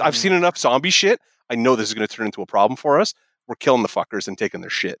 I've seen enough zombie shit. I know this is going to turn into a problem for us. We're killing the fuckers and taking their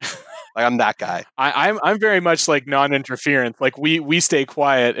shit. Like I'm that guy. I'm very much like non-interference. Like we stay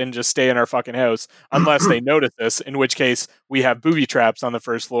quiet and just stay in our fucking house unless they notice us. In which case we have booby traps on the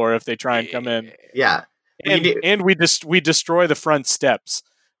first floor if they try and come in. Yeah, and we destroy the front steps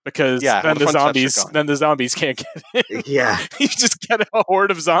because then the zombies can't get in. Yeah, you just get a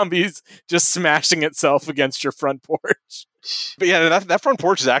horde of zombies just smashing itself against your front porch. But yeah, that front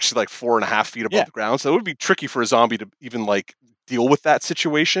porch is actually like 4.5 feet above the ground, so it would be tricky for a zombie to even like deal with that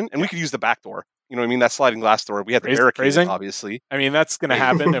situation. And we could use the back door. You know what I mean? That sliding glass door. We had the barricade, obviously. I mean, that's going to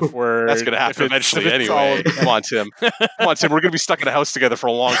happen if we're... That's going to happen eventually anyway. Come on, Tim. We're going to be stuck in a house together for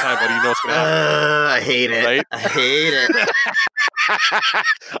a long time, buddy. You know what's going to happen. I hate it. Right? I hate it.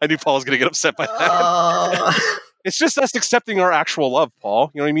 I knew Paul was going to get upset by that. It's just us accepting our actual love, Paul.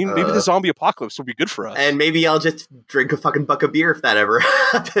 You know what I mean? Maybe the zombie apocalypse will be good for us. And maybe I'll just drink a fucking buck of beer if that ever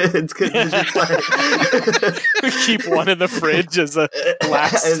happens. We keep one in the fridge as a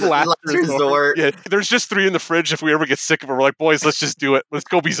last resort. Yeah, there's just 3 in the fridge. If we ever get sick of it, we're like, boys, let's just do it. Let's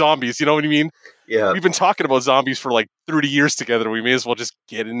go be zombies. You know what I mean? Yeah. We've been talking about zombies for like 30 years together. We may as well just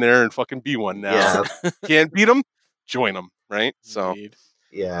get in there and fucking be one now. Yeah. Can't beat them? Join them, right? So. Indeed.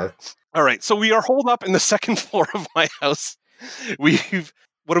 Yeah. All right. So we are holed up in the second floor of my house. What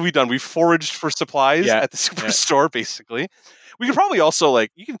have we done? We've foraged for supplies at the superstore, basically. We could probably also, like,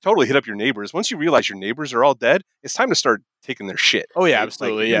 you can totally hit up your neighbors. Once you realize your neighbors are all dead, it's time to start taking their shit. Oh, yeah,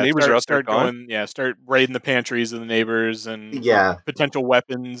 absolutely. Like, neighbors are out there going. Yeah, start raiding the pantries of the neighbors and potential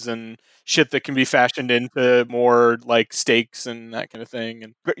weapons and shit that can be fashioned into more, like, steaks and that kind of thing.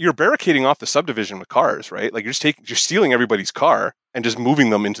 And you're barricading off the subdivision with cars, right? Like, you're stealing everybody's car and just moving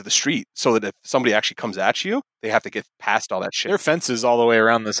them into the street so that if somebody actually comes at you, they have to get past all that shit. There are fences all the way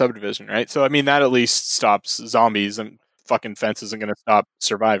around the subdivision, right? So, I mean, that at least stops zombies, and fucking fence isn't going to stop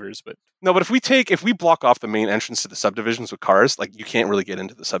survivors. But no, but if we block off the main entrance to the subdivisions with cars, like, you can't really get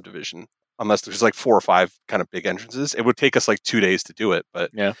into the subdivision unless there's like 4 or 5 kind of big entrances. It would take us like 2 days to do it,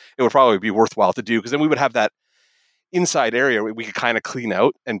 but it would probably be worthwhile to do, because then we would have that inside area we could kind of clean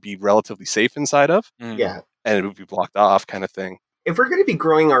out and be relatively safe inside of. Yeah. And it would be blocked off kind of thing. If we're going to be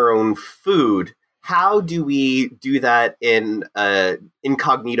growing our own food, how do we do that in a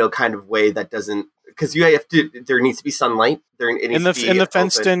incognito kind of way that doesn't? Because there needs to be sunlight. In the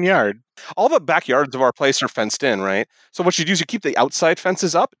fenced-in yard. All the backyards of our place are fenced in, right? So what you do is you keep the outside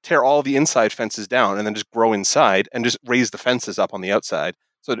fences up, tear all the inside fences down, and then just grow inside and just raise the fences up on the outside.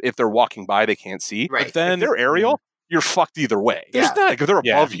 So if they're walking by, they can't see. Right. But then if they're aerial, you're fucked either way. There's not, like if they're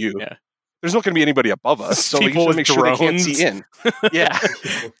above you, there's not going to be anybody above us. So people with make drones. Sure they can't see in. Yeah.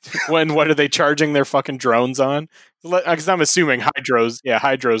 What are they charging their fucking drones on? Because I'm assuming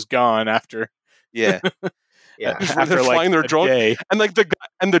Hydro's gone after. Yeah. Yeah. After they're flying their drone, and like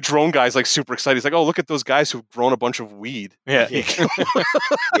the drone guy's like super excited. He's like, "Oh, look at those guys who've grown a bunch of weed." Yeah.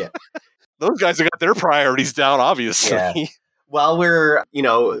 Yeah. Those guys have got their priorities down, obviously. Yeah. While we're,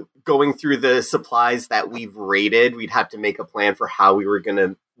 going through the supplies that we've raided, we'd have to make a plan for how we were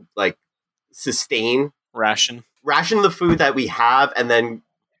going to sustain ration the food that we have, and then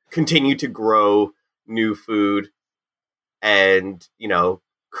continue to grow new food and,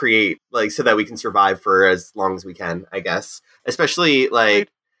 create so that we can survive for as long as we can, I guess. Especially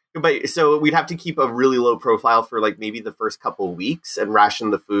but so we'd have to keep a really low profile for maybe the first couple of weeks and ration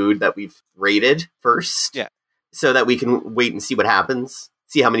the food that we've raided first. Yeah. So that we can wait and see what happens,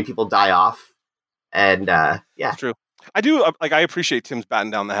 see how many people die off. And yeah. It's true. I do I appreciate Tim's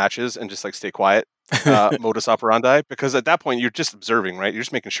batting down the hatches and just stay quiet modus operandi, because at that point you're just observing, right? You're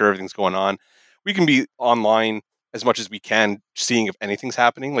just making sure everything's going on. We can be online as much as we can, seeing if anything's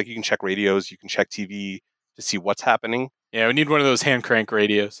happening. You can check radios, you can check TV to see what's happening. Yeah, we need one of those hand crank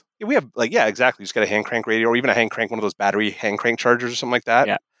radios. Yeah, we have exactly. You just got a hand crank radio, or even a hand crank, one of those battery hand crank chargers or something like that.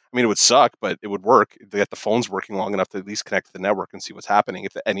 Yeah. I mean, it would suck, but it would work. They get the phones working long enough to at least connect to the network and see what's happening,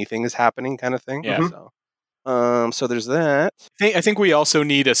 if anything is happening, kind of thing. Yeah. So there's that. I think we also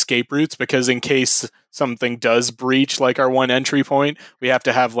need escape routes, because in case something does breach our one entry point, we have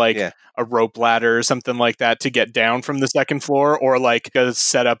to have a rope ladder or something like that to get down from the second floor, or a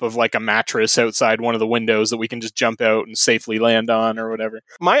setup of a mattress outside one of the windows that we can just jump out and safely land on or whatever.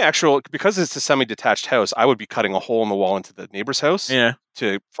 Because it's a semi-detached house, I would be cutting a hole in the wall into the neighbor's house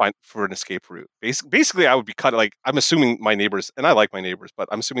to find for an escape route. Basically, I would be cutting, I'm assuming my neighbors, and I like my neighbors, but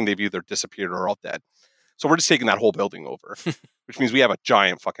I'm assuming they've either disappeared or are all dead. So we're just taking that whole building over, which means we have a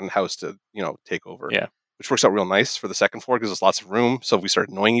giant fucking house to, take over. Yeah. Which works out real nice for the second floor because there's lots of room. So if we start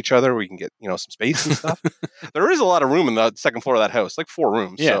annoying each other, we can get, some space and stuff. There is a lot of room in the second floor of that house, 4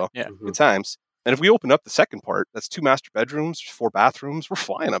 rooms. Yeah. So good times. And if we open up the second part, that's 2 master bedrooms, 4 bathrooms. We're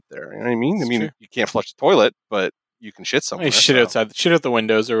flying up there. You know what I mean? True. You can't flush the toilet, but you can shit somewhere. Shit outside, shit out the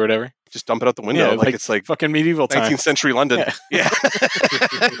windows or whatever. Just dump it out the window. Yeah, it's like fucking medieval 19th times. century London. Yeah.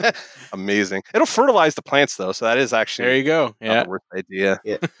 Amazing. It'll fertilize the plants though. So that is actually there you go. Not Yeah. the worst idea.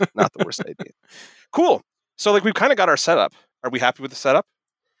 Yeah. Not the worst idea. Cool. So we've kind of got our setup. Are we happy with the setup?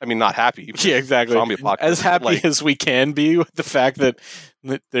 I mean, not happy. Yeah, exactly. Zombie apocalypse. As happy as we can be with the fact that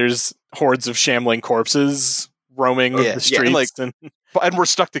there's hordes of shambling corpses roaming the streets. And we're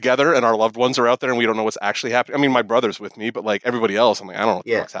stuck together and our loved ones are out there and we don't know what's actually happening. I mean, my brother's with me, but everybody else, I'm I don't know what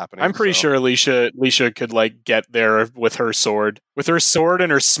the fuck's happening. I'm pretty sure Alicia could get there with her sword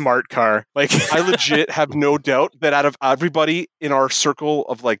and her smart car. I legit have no doubt that out of everybody in our circle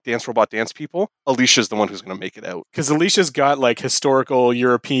of Dance Robot Dance people, Alicia's the one who's going to make it out. Because Alicia's got historical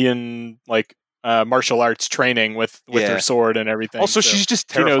European martial arts training with her sword and everything. Also, she's just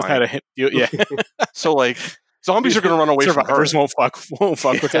terrifying. She knows how to hit. Yeah. So zombies are going to run away from her. Survivors won't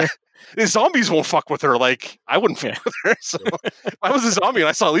fuck with her. The zombies won't fuck with her. I wouldn't fuck with her. So if I was a zombie and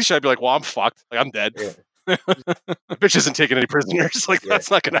I saw Alicia, I'd be like, well, I'm fucked. I'm dead. Yeah. Bitch isn't taking any prisoners.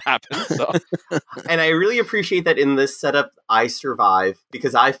 That's not going to happen. So. And I really appreciate that in this setup, I survive,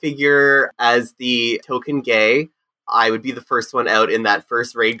 because I figure as the token gay, I would be the first one out in that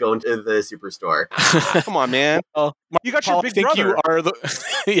first raid going to the superstore. Come on, man. You got your big brother. You are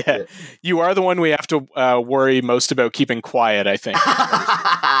the you are the one we have to worry most about keeping quiet, I think.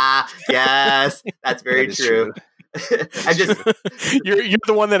 Yes, that's very true. I just you're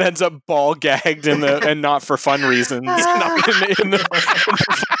the one that ends up ball gagged and not for fun reasons in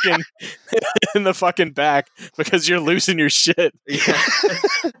the fucking back because you're losing your shit. Yeah.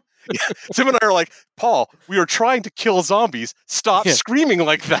 Tim and I are like, Paul, we are trying to kill zombies. Stop screaming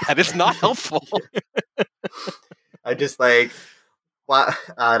like that. It's not helpful. I just well,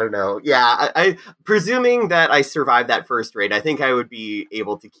 I don't know. Yeah, I presuming that I survived that first raid, I think I would be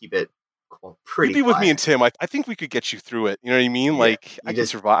able to keep it pretty. You'd be with me and Tim. I think we could get you through it. You know what I mean? I can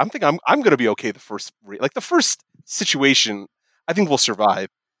survive. I'm going to be okay the first raid. The first situation, I think we'll survive.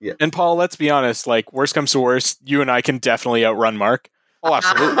 Yeah. And Paul, let's be honest. Worst comes to worst, you and I can definitely outrun Mark. Oh,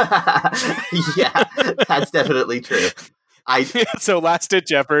 absolutely. Yeah, that's definitely true. So last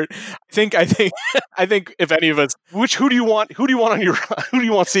ditch effort. I think if any of us, who do you want on your who do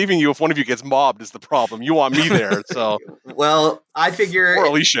you want saving you if one of you gets mobbed is the problem? You want me there, so well, I figure or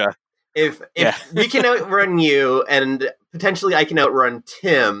Alicia. If we can outrun you and potentially I can outrun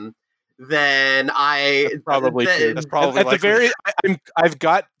Tim, then that's probably true. That's probably at likely. The very. I've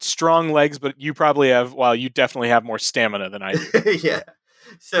got strong legs, but you probably have. Well, you definitely have more stamina than I do. Yeah.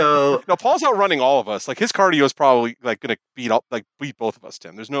 So no, Paul's outrunning all of us. Like his cardio is probably like going to beat both of us.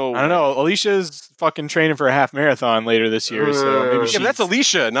 Tim, there's no. I don't know. Alicia's fucking training for a half marathon later this year, so maybe but that's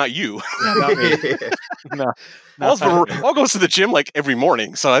Alicia, not you. Yeah, not me. No. Paul goes to the gym like every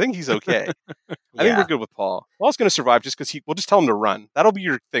morning, so I think he's okay. I think we're good with Paul. Paul's going to survive just because we'll just tell him to run. That'll be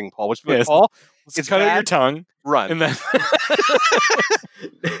your thing, Paul. Paul, it's cut out your tongue. Run. And then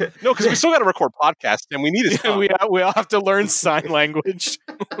no, because we still got to record podcasts, and we need his tongue. We all have to learn sign language.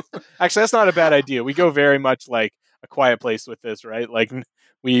 Actually, that's not a bad idea. We go very much like A Quiet Place with this, right? Like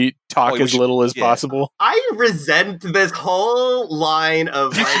we talk as little as possible. I resent this whole line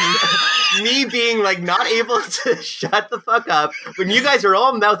of like me being like not able to shut the fuck up when you guys are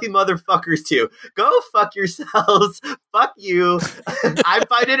all mouthy motherfuckers too. Go fuck yourselves. Fuck you. I'm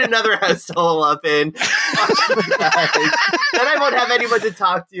finding another house to hole up in. Fuck you guys. Then I won't have anyone to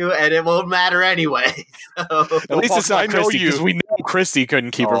talk to, and it won't matter anyway. So. At least it's not Christy, because we know Christy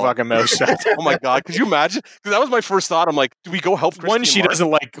couldn't keep her fucking mouth shut. Oh my god, could you imagine? Because that was my first thought. I'm like, do we go help Christy? One, she doesn't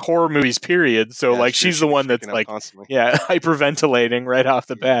like horror movies, period. So like she's the one that's like hyperventilating right off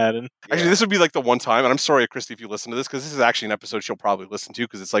the bat. And actually, this would be like the one time, and I'm sorry, Christy, if you listen to this, because this is actually an episode she'll probably listen to,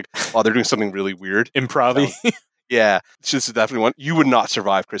 because it's like, oh, they're doing something really weird. Improv-y. Yeah, this is definitely one. You would not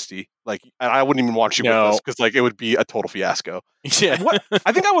survive, Christy. Like, and I wouldn't even want you with us, because like it would be a total fiasco. Yeah,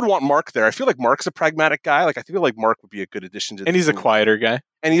 I think I would want Mark there. I feel like Mark's a pragmatic guy. Like, I feel like Mark would be a good addition to. And he's a quieter guy.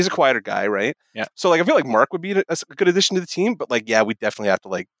 And he's a quieter guy, right? Yeah. So like, I feel like Mark would be a good addition to the team. But like, yeah, we definitely have to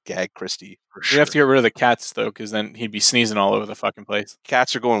like gag Christy. For sure. We have to get rid of the cats though, because then he'd be sneezing all over the fucking place.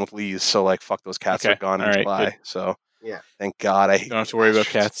 Cats are going with Lee's, so like, fuck those cats are gone in July. Good. So yeah, thank God I don't have to worry about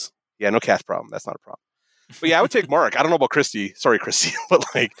cats. Yeah, no cats problem. That's not a problem. But yeah, I would take Mark. I don't know about Christy. Sorry, Christy, but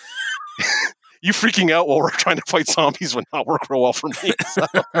like. You freaking out while we're trying to fight zombies would not work real well for me. So.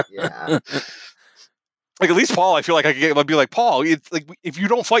 Yeah. Like at least Paul, I feel like I'd be like, Paul, it's like if you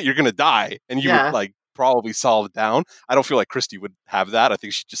don't fight, you're gonna die, and you would like probably solve it down. I don't feel like Christy would have that. I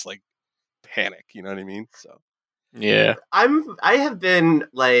think she'd just like panic. You know what I mean? So yeah, I have been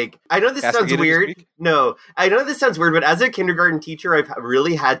like, I know this sounds weird. No, I know this sounds weird, but as a kindergarten teacher, I've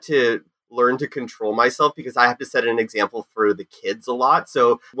really had to learn to control myself because I have to set an example for the kids a lot.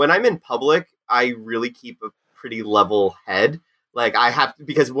 So when I'm in public, I really keep a pretty level head. Like I have to,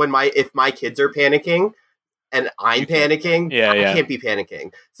 because if my kids are panicking and I'm panicking, I can't be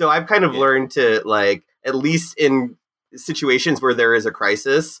panicking. So I've kind of learned to like, at least in situations where there is a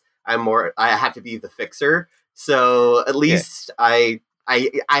crisis, I have to be the fixer. So at least I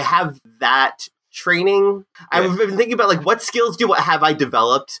have that training. I've been thinking about like, what skills have I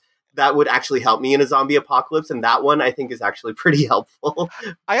developed that would actually help me in a zombie apocalypse, and that one I think is actually pretty helpful.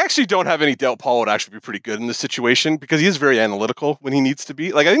 I actually don't have any doubt Paul would actually be pretty good in this situation because he is very analytical when he needs to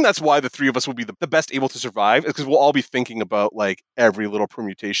be. Like, I think that's why the three of us would be the best able to survive, is because we'll all be thinking about like every little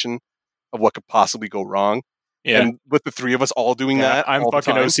permutation of what could possibly go wrong. Yeah. And with the three of us all doing that, I'm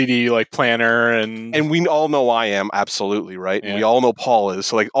fucking OCD like planner, and we all know I am absolutely right. And we all know Paul is.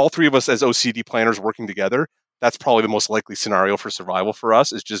 So like all three of us as OCD planners working together, that's probably the most likely scenario for survival for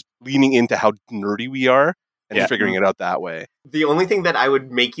us, is just leaning into how nerdy we are and figuring it out that way. The only thing that I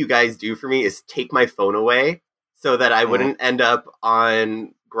would make you guys do for me is take my phone away so that I wouldn't end up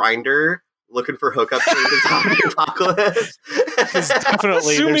on Grindr looking for hookups for the zombie apocalypse.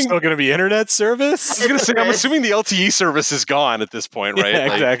 Definitely, there's still going to be internet service. I was going to say, I'm assuming the LTE service is gone at this point, right?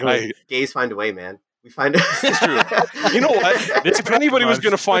 Yeah, exactly. Gays find a way, man. We find it. It's true. You know what? If anybody was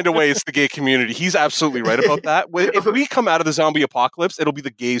going to find a way, it's the gay community. He's absolutely right about that. If we come out of the zombie apocalypse, it'll be the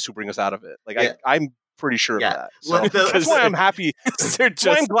gays who bring us out of it. Like I'm pretty sure of that. So that's why I'm happy.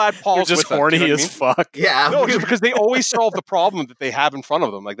 I'm glad Paul's just horny as fuck. Yeah. No, just because they always solve the problem that they have in front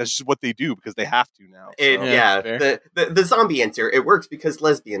of them. Like that's just what they do because they have to now. So. The zombie answer, it works because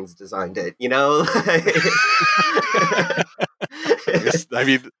lesbians designed it. You know. I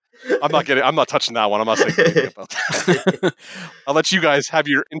mean. I'm not touching that one. I'm not saying anything about that. I'll let you guys have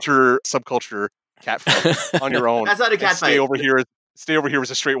your inter-subculture cat fight on your own. That's not a cat fight. Stay over here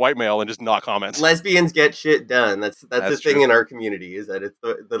as a straight white male and just not comment. Lesbians get shit done. That's the thing in our community, is that it's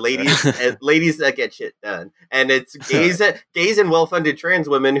the ladies ladies that get shit done, and it's gays and well-funded trans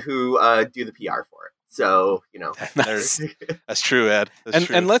women who do the PR for it. So that's true, Ed. That's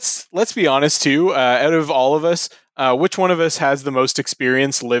true. And let's be honest too. Out of all of us, which one of us has the most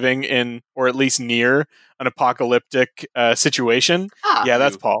experience living in, or at least near, an apocalyptic situation? Yeah,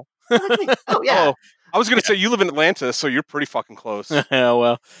 that's Paul. Oh, yeah. Oh, I was going to say you live in Atlanta, so you're pretty fucking close.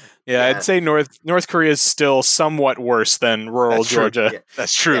 I'd say North Korea is still somewhat worse than rural Georgia. Yeah.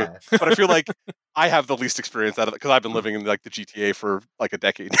 That's true. Yeah. But I feel like I have the least experience out of it because I've been living in like the GTA for like a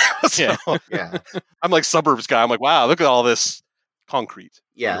decade now. So yeah. I'm like suburbs guy. I'm like, wow, look at all this concrete.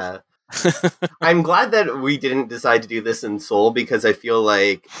 Yeah. I'm glad that we didn't decide to do this in Seoul because I feel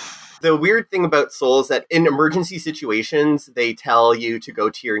like the weird thing about Seoul is that in emergency situations, they tell you to go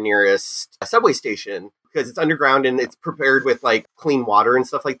to your nearest subway station because it's underground and it's prepared with like clean water and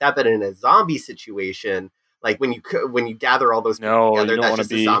stuff like that. But in a zombie situation, like when you gather all those people together, that's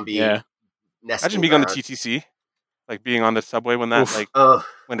just a zombie. Yeah. Imagine being on the TTC, like being on the subway when that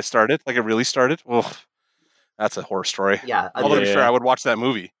when it started, like it really started. Well, that's a horror story. Yeah. Although to be fair, I would watch that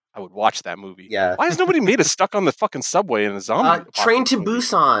movie. Yeah. Why has nobody made us stuck on the fucking subway in a zombie? Train to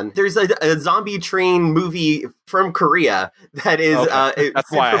Busan. There's a zombie train movie from Korea that is.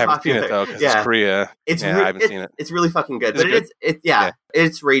 That's why I haven't seen it though, because it's Korea. I haven't seen it. It's really fucking good,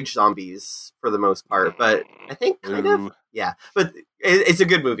 it's rage zombies for the most part, but I think kind of but it's a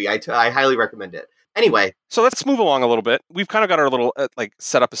good movie. I highly recommend it. Anyway, so let's move along a little bit. We've kind of got our little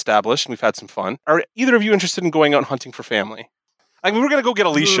setup established, and we've had some fun. Are either of you interested in going out hunting for family? Like, we were going to go get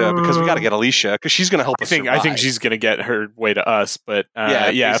Alicia because we got to get Alicia because she's going to help us survive. I think she's going to get her way to us, but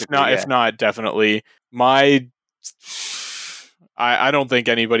if not, definitely. I don't think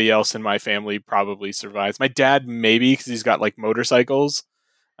anybody else in my family probably survives. My dad maybe because he's got like motorcycles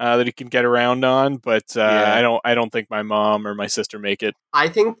that he can get around on, but I don't think my mom or my sister make it. I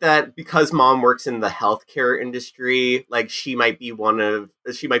think that because mom works in the healthcare industry, like she might be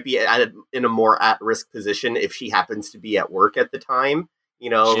in a more at-risk position if she happens to be at work at the time.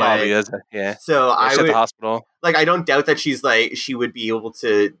 You know, she probably is. Yeah. So I would at the hospital. Like, I don't doubt that she would be able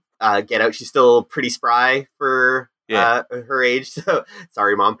to get out. She's still pretty spry for her age. So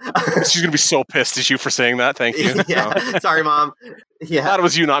sorry, mom. She's gonna be so pissed at you for saying that. Thank you. Sorry, mom. Yeah, glad it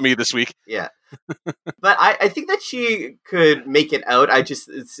was you, not me, this week. Yeah, but I think that she could make it out. I just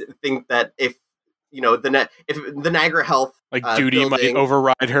think that if the Niagara Health duty might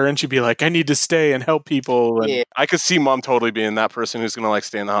override her, and she'd be like, "I need to stay and help people." And I could see mom totally being that person who's gonna like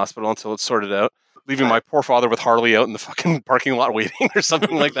stay in the hospital until it's sorted out. Leaving my poor father with Harley out in the fucking parking lot waiting or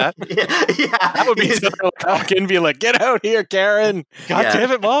something like that. That would be so walk in and be like, "Get out here, Karen!" God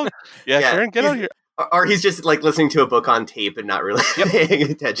damn it, mom! Karen, get out here. Or he's just like listening to a book on tape and not really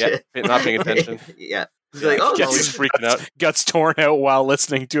paying attention. Not paying attention. He's like, he's freaking out. Guts torn out while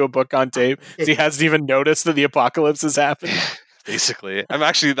listening to a book on tape. He hasn't even noticed that the apocalypse has happened. Basically,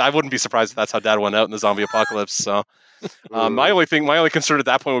 I wouldn't be surprised if that's how Dad went out in the zombie apocalypse. So, my only concern at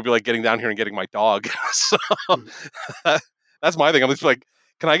that point would be like getting down here and getting my dog. So that's my thing. I'm just like,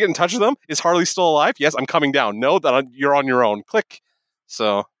 can I get in touch with them? Is Harley still alive? Yes, I'm coming down. No, you're on your own. Click.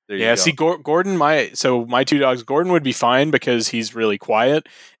 So there you go. See, Gordon, my two dogs, Gordon would be fine because he's really quiet,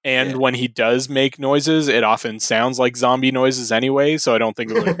 and when he does make noises, it often sounds like zombie noises anyway. So I don't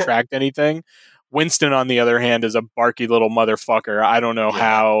think it would attract anything. Winston, on the other hand, is a barky little motherfucker. I don't know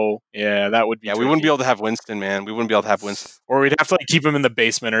how. Yeah, that would be. Yeah, we wouldn't be able to have Winston, man. We wouldn't be able to have Winston, or we'd have to like keep him in the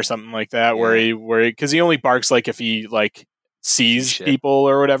basement or something like that, where he because he only barks like if he like sees people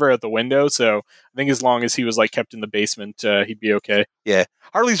or whatever at the window. So I think as long as he was like kept in the basement, he'd be okay. Yeah,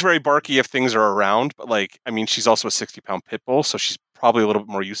 Harley's very barky if things are around, but like, I mean, she's also a 60-pound pit bull, so she's probably a little bit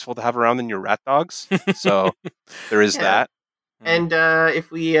more useful to have around than your rat dogs. So there is that. And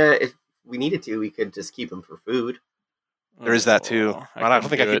if we needed to, we could just keep him for food. There is that too. I don't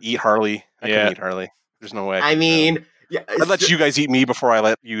think I could eat Harley. I couldn't eat Harley. There's no way. I mean, I'd let you guys eat me before I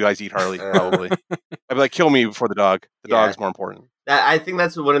let you guys eat Harley, probably. I'd be like, kill me before the dog. The dog's more important. I think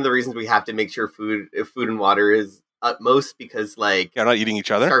that's one of the reasons we have to make sure food and water is utmost, because like not eating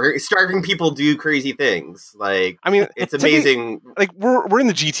each other. Starving people do crazy things. Like, I mean, it's amazing. Like we're in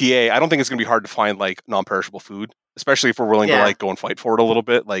the GTA. I don't think it's gonna be hard to find like non-perishable food, especially if we're willing to like go and fight for it a little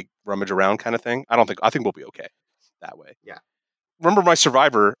bit, like rummage around kind of thing. I think we'll be okay that way. Yeah. Remember my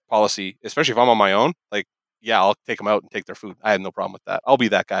survivor policy, especially if I'm on my own. Like, I'll take them out and take their food. I have no problem with that. I'll be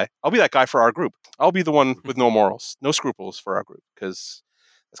that guy. I'll be that guy for our group. I'll be the one with no morals, no scruples for our group, because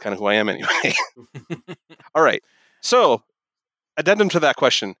that's kind of who I am anyway. All right. So, addendum to that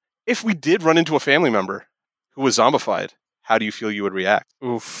question. If we did run into a family member who was zombified, how do you feel you would react?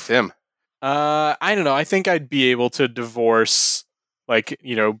 Oof. Tim? I don't know. I think I'd be able to divorce, like,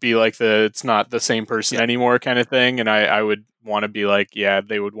 be like it's not the same person anymore kind of thing. And I would want to be like,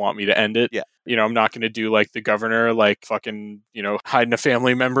 they would want me to end it. Yeah. I'm not going to do like the governor, like fucking, hiding a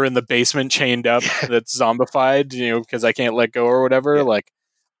family member in the basement chained up that's zombified, because I can't let go or whatever. Yeah. Like,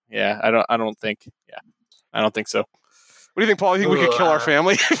 yeah, I don't think so. What do you think, Paul? You think we could kill our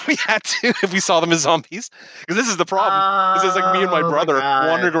family if we had to, if we saw them as zombies? Because this is the problem. This is like me and my brother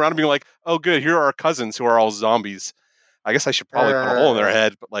wandering around and being like, oh, good, here are our cousins who are all zombies. I guess I should probably put a hole in their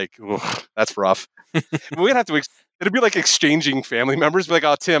head, but like, that's rough. We'd have to, it'd be like exchanging family members. Be like,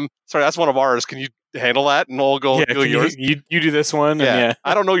 oh, Tim, sorry, that's one of ours. Can you handle that? And I'll go do yours. You do this one. Yeah. And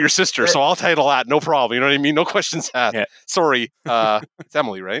I don't know your sister, so I'll handle that. No problem. You know what I mean? No questions asked. Yeah. Sorry. It's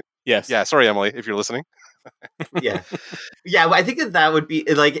Emily, right? Yes. Yeah. Sorry, Emily, if you're listening. Yeah. I think that would be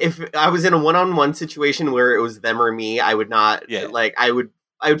like, if I was in a one-on-one situation where it was them or me, I would not like, I would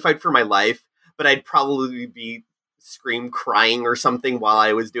fight for my life, but I'd probably be crying or something while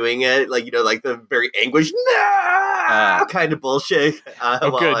I was doing it, like, like the very anguished kind of bullshit.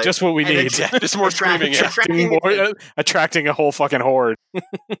 Good, just what we need. Just more screaming, attracting a whole fucking horde.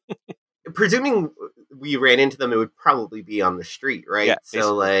 Presuming we ran into them, it would probably be on the street, right? Yeah,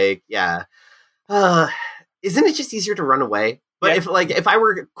 so like, isn't it just easier to run away? But if I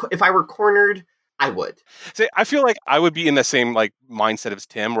were cornered, I would. See, I feel like I would be in the same like mindset as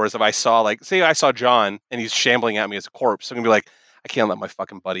Tim, whereas if I saw I saw John and he's shambling at me as a corpse, I'm gonna be like, I can't let my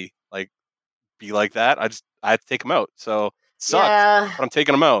fucking buddy like be like that. I have to take him out. So it sucks, but I'm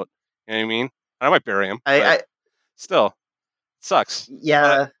taking him out. You know what I mean? And I might bury him. Still, it sucks.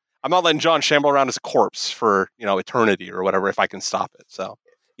 Yeah. But I'm not letting John shamble around as a corpse for eternity or whatever if I can stop it. So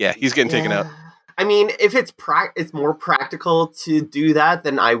yeah, he's getting taken out. I mean, if it's more practical to do that,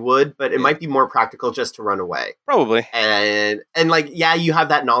 then I would, but it might be more practical just to run away. Probably. And like, you have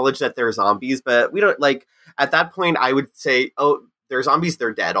that knowledge that they're zombies, but we don't, like, at that point, I would say, oh, they're zombies,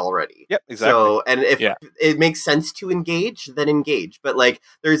 they're dead already. Yep, exactly. So, and if it makes sense to engage, then engage. But like,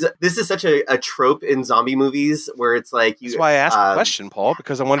 this is such a trope in zombie movies where it's like, that's why I asked the question, Paul,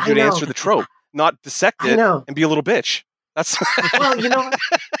 because I wanted you to answer the trope, not dissect it and be a little bitch. That's well,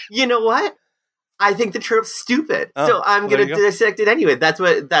 you know what? I think the trope's stupid, so I'm going to dissect it anyway. That's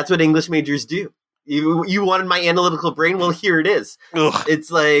what English majors do. You wanted my analytical brain? Well, here it is. Ugh.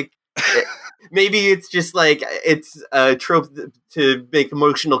 It's like, maybe it's just like, it's a trope to make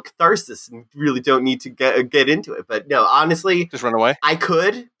emotional catharsis and really don't need to get into it. But no, honestly, just run away.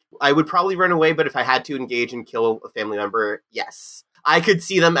 I would probably run away, but if I had to engage and kill a family member, yes. I could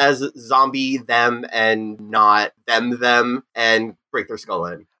see them as zombie them and not them and break their skull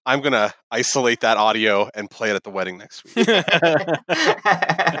in. I'm going to isolate that audio and play it at the wedding next week.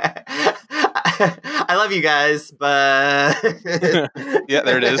 I love you guys, but... yeah,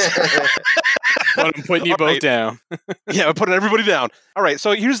 there it is. But I'm putting you both down. Yeah, I'm putting everybody down. All right,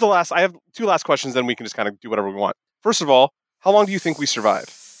 so here's the last... I have two last questions, then we can just kind of do whatever we want. First of all, how long do you think we survive?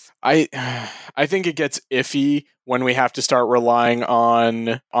 I think it gets iffy when we have to start relying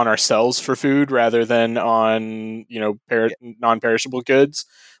on ourselves for food rather than on non-perishable goods.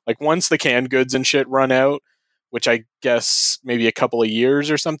 Like once the canned goods and shit run out, which I guess maybe a couple of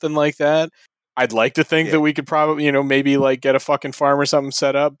years or something like that, I'd like to think that we could probably maybe like get a fucking farm or something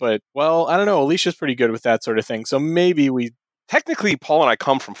set up. But well, I don't know. Alicia's pretty good with that sort of thing, so maybe we. Technically, Paul and I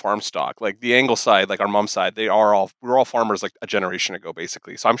come from farm stock. Like the Angle side, like our mom's side, we were all farmers like a generation ago,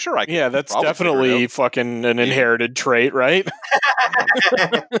 basically. So I'm sure I can. Yeah, that's definitely fucking an inherited trait, right?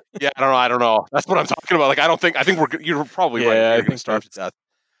 Yeah, I don't know. That's what I'm talking about. Like, I think you're probably right. You're going to starve to death.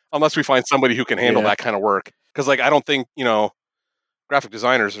 Unless we find somebody who can handle that kind of work. Because like, I don't think, graphic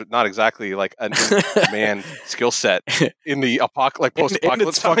designers are not exactly like a man skill set in the post-apocalypse.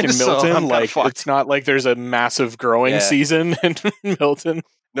 It's fucking Milton. So it's not like there's a massive growing season in Milton.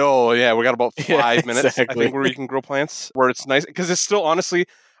 No, yeah, we got about 5 minutes, exactly. I think, where you can grow plants. Where it's nice because it's still honestly,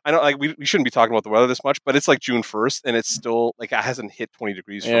 I know like we shouldn't be talking about the weather this much, but it's like June 1st and it's still like it hasn't hit 20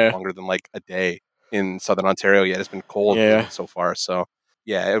 degrees for longer than like a day in southern Ontario yet. It's been cold so far, so.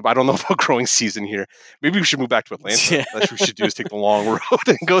 Yeah, I don't know about growing season here. Maybe we should move back to Atlanta. Yeah. That's what we should do is take the long road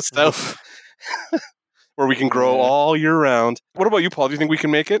and go south where we can grow all year round. What about you, Paul? Do you think we can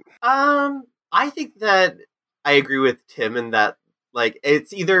make it? I think that I agree with Tim in that like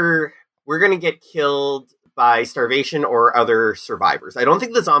it's either we're going to get killed by starvation or other survivors. I don't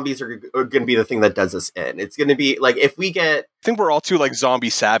think the zombies are going to be the thing that does us in. It's going to be like if we get... I think we're all too like zombie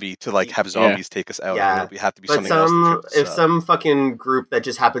savvy to like have zombies take us out. Yeah. We have to be something else. If some fucking group that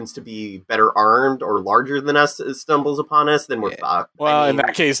just happens to be better armed or larger than us stumbles upon us, then we're fucked. Well, in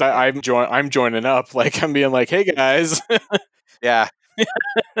that case, I'm joining up. Like I'm being like, hey guys. Yeah.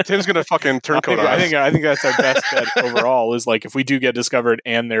 Tim's gonna fucking turncoat us. I think that's our best bet overall. Is like if we do get discovered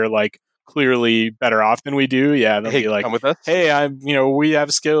and they're like clearly better off than we do, they'll be like, come with us. Hey, we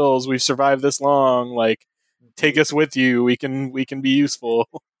have skills. We've survived this long. Like, take us with you. We can be useful.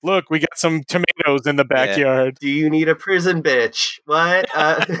 Look, we got some tomatoes in the backyard. Do you need a prison, bitch? What?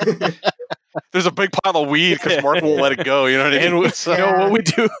 There's a big pile of weed because Mark won't let it go. You know what I mean? What we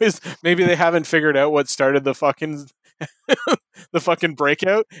do is maybe they haven't figured out what started the fucking the fucking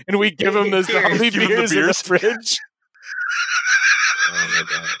breakout, and we give them the zombie beers in the fridge. Oh my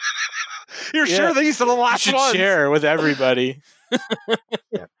God. You're sure these are the last ones? You should ones? share with everybody.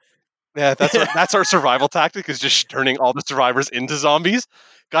 Yeah, that's our survival tactic, is just turning all the survivors into zombies.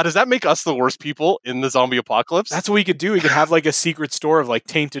 God, does that make us the worst people in the zombie apocalypse? That's what we could do. We could have like a secret store of like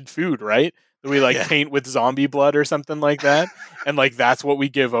tainted food, right? That we like paint with zombie blood or something like that. And like that's what we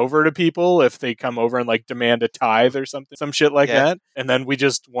give over to people if they come over and like demand a tithe or something, some shit like that. And then we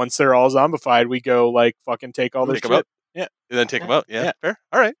just, once they're all zombified, we go like fucking take all this shit. Out. Yeah. And then take them out. Yeah. Fair.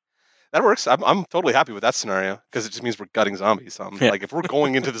 All right. That works. I'm totally happy with that scenario because it just means we're gutting zombies. Like if we're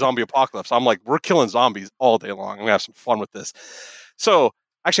going into the zombie apocalypse, I'm like, we're killing zombies all day long. I'm gonna have some fun with this. So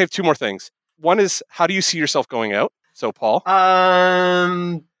actually I have two more things. One is, how do you see yourself going out? So Paul?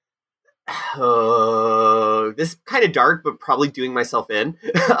 This is kind of dark, but probably doing myself in.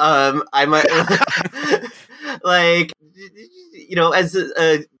 I might like, as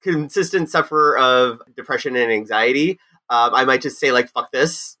a consistent sufferer of depression and anxiety, I might just say like, fuck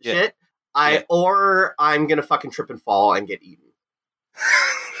this shit. Or I'm gonna fucking trip and fall and get eaten.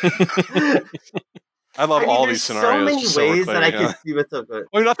 I love all these scenarios. So many ways that I can see myself.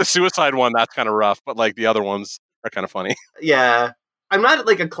 Well, not the suicide one. That's kind of rough, but like the other ones are kind of funny. Yeah. I'm not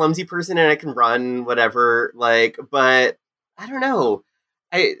like a clumsy person and I can run, whatever, like, but I don't know.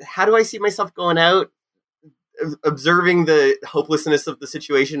 How do I see myself going out, observing the hopelessness of the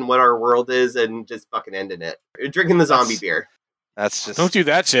situation, what our world is, and just fucking ending it? Drinking the zombie beer. That's just... Don't do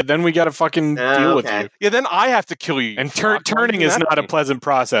that shit. Then we got to fucking deal with you. Yeah, then I have to kill you. And turning is not a pleasant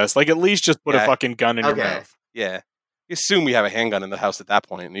process. Like, at least just put a fucking gun in your mouth. Yeah. You assume we have a handgun in the house at that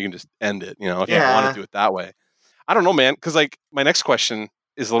point, and you can just end it, if you want to do it that way. I don't know, man, because like my next question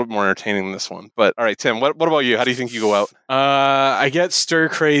is a little bit more entertaining than this one. But all right, Tim, what about you? How do you think you go out? I get stir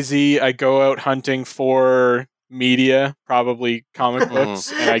crazy. I go out hunting for media, probably comic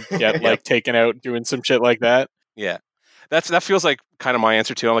books, and I get like taken out doing some shit like that. Yeah, that feels like kind of my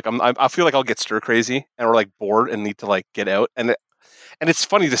answer too. I feel like I'll get stir crazy and we're like bored and need to like get out. And it's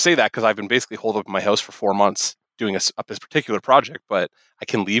funny to say that because I've been basically holed up in my house for 4 months doing this particular project, but I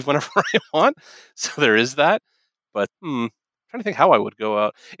can leave whenever I want. So there is that. But I'm trying to think how I would go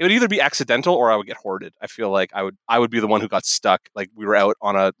out. It would either be accidental or I would get hoarded. I feel like I would be the one who got stuck. Like we were out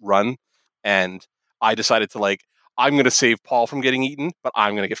on a run and I decided to like, I'm going to save Paul from getting eaten, but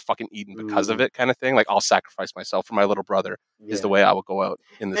I'm going to get fucking eaten because of it, kind of thing. Like I'll sacrifice myself for my little brother is the way I would go out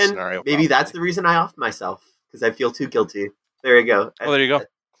in this scenario. Maybe that's the reason I off myself, because I feel too guilty. There you go. Oh, there you go.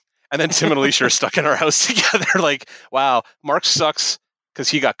 And then Tim and Alicia are stuck in our house together. Like, wow, Mark sucks because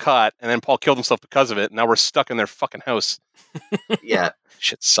he got caught, and then Paul killed himself because of it. Now we're stuck in their fucking house. Yeah.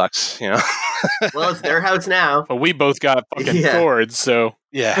 Shit sucks, Well, it's their house now. But we both got fucking swords, so...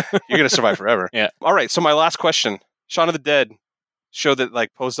 Yeah, you're going to survive forever. Yeah. All right, so my last question. Shaun of the Dead showed that,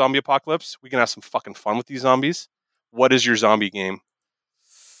 like, post-zombie apocalypse, we can have some fucking fun with these zombies. What is your zombie game?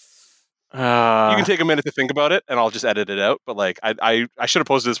 You can take a minute to think about it, and I'll just edit it out. But like, I should have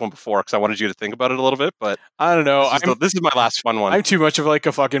posted this one before because I wanted you to think about it a little bit. But I don't know. This is my last fun one. I'm too much of like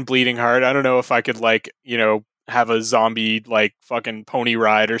a fucking bleeding heart. I don't know if I could like have a zombie like fucking pony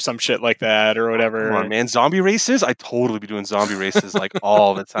ride or some shit like that or whatever. Come on, man, zombie races? I'd totally be doing zombie races like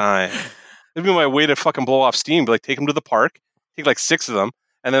all the time. It'd be my way to fucking blow off steam. But like, take them to the park, take like 6 of them.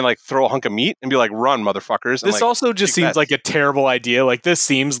 And then, like, throw a hunk of meat and be like, run, motherfuckers. And, this also just seems like a terrible idea. Like, this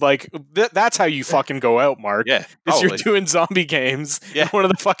seems like that's how you fucking go out, Mark. Yeah. Because you're doing zombie games. Yeah. And one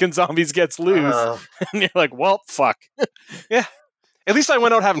of the fucking zombies gets loose. And you're like, well, fuck. Yeah. At least I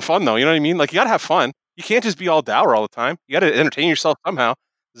went out having fun, though. You know what I mean? Like, you got to have fun. You can't just be all dour all the time. You got to entertain yourself somehow.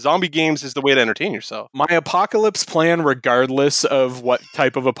 Zombie games is the way to entertain yourself. My apocalypse plan, regardless of what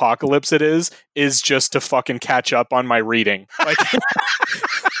type of apocalypse it is just to fucking catch up on my reading. Like,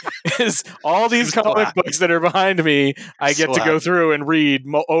 is all these comic books that are behind me, I get to go through and read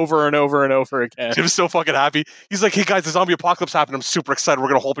over and over and over again. Tim's so fucking happy. He's like, hey guys, the zombie apocalypse happened. I'm super excited. We're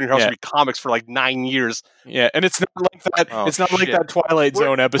going to open your house and read comics for like 9 years. Yeah, and it's not like that. It's not like that Twilight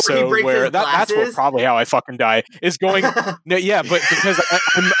Zone episode where that's probably how I fucking die. Is going, yeah, but because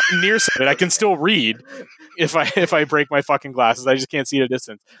I'm nearsighted, I can still read. If I break my fucking glasses, I just can't see at a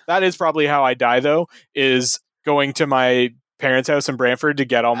distance. That is probably how I die, though. Is going to my parents' house in Brantford to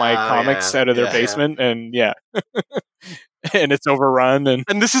get all my comics out of their basement, and and it's overrun.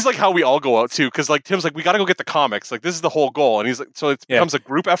 And this is like how we all go out too, because like Tim's like, we got to go get the comics. Like this is the whole goal, and he's like, so it becomes a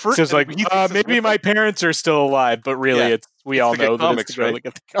group effort. So it's like maybe my parents are still alive, but really, we all know that it's to go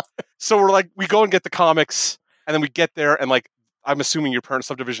get the comics. So we're like, we go and get the comics, and then we get there, and like, I'm assuming your parent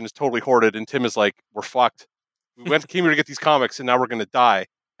subdivision is totally hoarded, and Tim is like, we're fucked. We came here to get these comics, and now we're gonna die.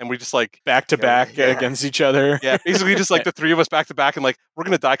 And we just like back to back against each other. Yeah, basically just like the three of us back to back, and like, we're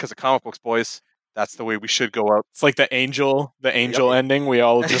gonna die because of comic books, boys. That's the way we should go out. It's like the angel ending. We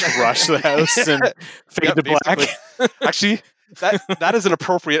all just rush the house and fade to black. Actually, that is an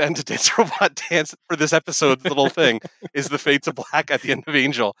appropriate end to Dance Robot Dance for this episode. Little thing is the fade to black at the end of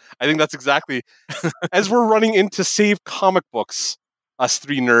Angel. I think that's exactly as we're running in to save comic books. Us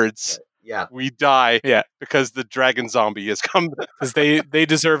three nerds. Yeah, we die. Because the dragon zombie has come. Because they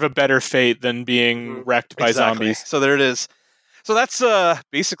deserve a better fate than being wrecked by zombies. So there it is. So that's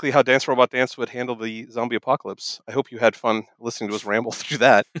basically how Dance Robot Dance would handle the zombie apocalypse. I hope you had fun listening to us ramble through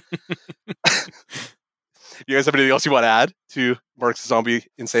that. You guys have anything else you want to add to Mark's zombie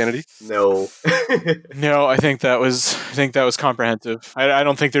insanity? No. No, I think that was comprehensive. I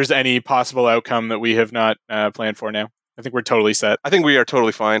don't think there's any possible outcome that we have not planned for now. I think we're totally set. I think we are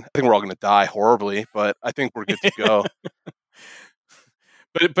totally fine. I think we're all going to die horribly, but I think we're good to go.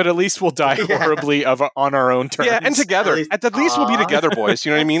 But at least we'll die horribly on our own terms. Yeah, and together. At least we'll be together, boys.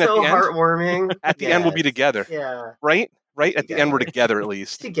 You know what I mean? So at the end, heartwarming. At the end, we'll be together. Yeah. Right? At the end, we're together at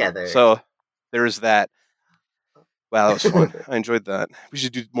least. Together. So there's that. Wow, that was fun. I enjoyed that. We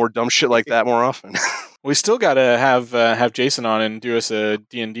should do more dumb shit like that more often. We still got to have Jason on and do us a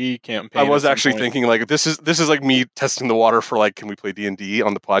D&D campaign. I was actually thinking like this is like me testing the water for like, can we play D&D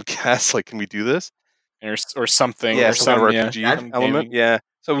on the podcast? Like, can we do this or something? Yeah, or some RPG element. Yeah.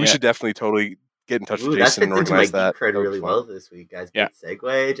 So we should definitely totally get in touch with Jason and organize that. That really well this week, guys. Good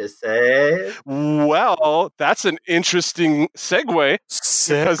segue. Just say. Well, that's an interesting segue.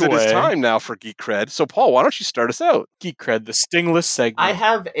 Because it is time now for Geek Cred. So, Paul, why don't you start us out? Geek Cred, the stingless segment. I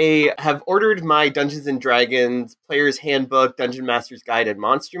have ordered my Dungeons and Dragons Player's Handbook, Dungeon Master's Guide, and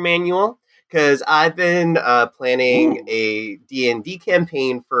Monster Manual because I've been planning a D&D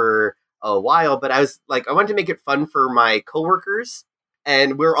campaign for a while, but I wanted to make it fun for my coworkers.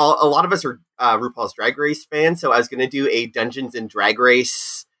 And a lot of us are RuPaul's Drag Race fans, so I was going to do a Dungeons and Drag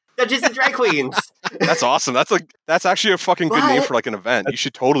Queens. That's awesome. That's actually a fucking good name for like an event. We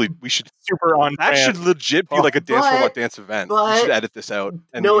should super on. That should legit be like a Dance Robot Dance event. We should edit this out.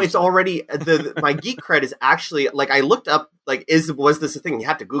 No, it's already my Geek Cred is actually like I looked up like was this a thing? You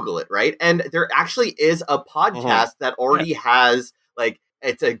have to Google it, right? And there actually is a podcast that already has like.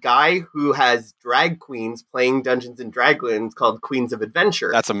 It's a guy who has drag queens playing Dungeons and Dragons called Queens of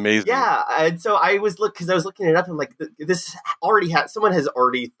Adventure. That's amazing. Yeah, and so I was looking it up and like this already someone has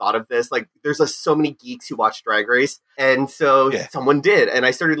already thought of this. Like there's so many geeks who watch Drag Race, and so someone did, and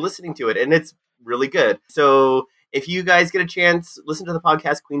I started listening to it, and it's really good. So if you guys get a chance, listen to the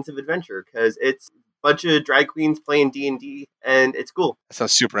podcast Queens of Adventure because it's a bunch of drag queens playing D&D, and it's cool. That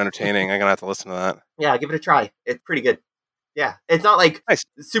sounds super entertaining. I'm gonna have to listen to that. Yeah, give it a try. It's pretty good. Yeah, it's not like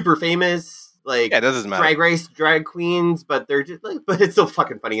super famous, like that doesn't matter. Drag Race drag queens, but they're just but it's still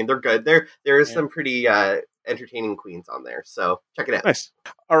fucking funny and they're good. There's some pretty entertaining queens on there, so check it out. Nice.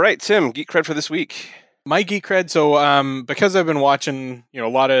 All right, Tim, Geek Cred for this week. My Geek Cred. So, because I've been watching, a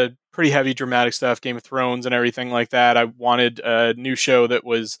lot of pretty heavy dramatic stuff, Game of Thrones and everything like that, I wanted a new show that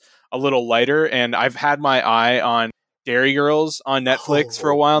was a little lighter, and I've had my eye on Dairy Girls on Netflix for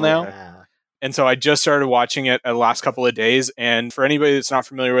a while now. Yeah. And so I just started watching it the last couple of days. And for anybody that's not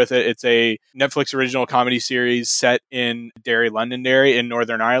familiar with it, it's a Netflix original comedy series set in Derry, Londonderry in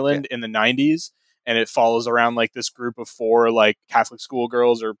Northern Ireland in the 90s. And it follows around like this group of 4 like Catholic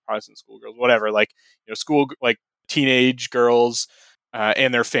schoolgirls or Protestant schoolgirls, whatever, like, school, like teenage girls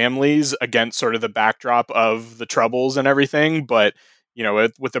and their families against sort of the backdrop of the Troubles and everything. But,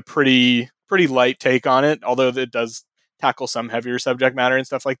 with a pretty light take on it, although it does tackle some heavier subject matter and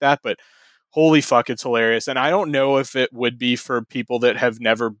stuff like that. But holy fuck, it's hilarious. And I don't know if it would be for people that have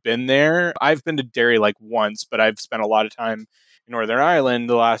never been there. I've been to Derry like once, but I've spent a lot of time in Northern Ireland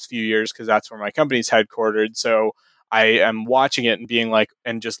the last few years because that's where my company's headquartered. So I am watching it and being like,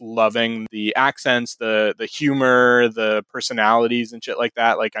 and just loving the accents, the humor, the personalities and shit like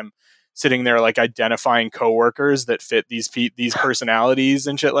that. Like I'm sitting there like identifying coworkers that fit these personalities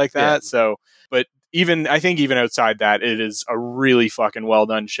and shit like that. Yeah. So, but I think even outside that, it is a really fucking well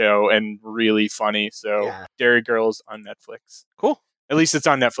done show and really funny. So Dairy Girls on Netflix. Cool. At least it's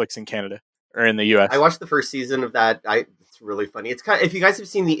on Netflix in Canada or in the US. I watched the first season of that. It's really funny. It's kind of, if you guys have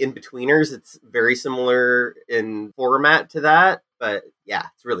seen The In-Betweeners, it's very similar in format to that, but yeah,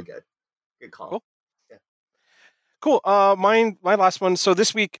 it's really good. Good call. Cool. Cool. My last one. So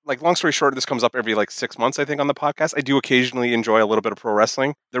this week, like, long story short, this comes up every like 6 months, I think, on the podcast. I do occasionally enjoy a little bit of pro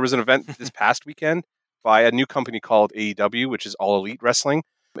wrestling. There was an event this past weekend by a new company called AEW, which is All Elite Wrestling.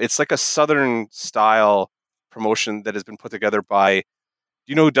 It's like a Southern style promotion that has been put together by, do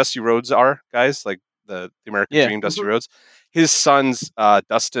you know who Dusty Rhodes are, guys? Like the American Dream, Dusty Rhodes. His sons,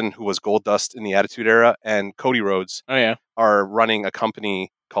 Dustin, who was Gold Dust in the Attitude Era, and Cody Rhodes are running a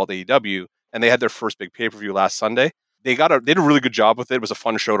company called AEW, and they had their first big pay-per-view last Sunday. They did a really good job with it. It was a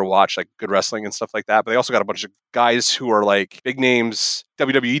fun show to watch, like good wrestling and stuff like that. But they also got a bunch of guys who are like big names,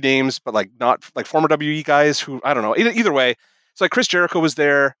 WWE names, but like not like former WWE guys who, I don't know. Either way, so like Chris Jericho was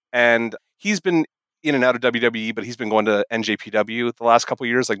there, and he's been in and out of WWE, but he's been going to NJPW the last couple of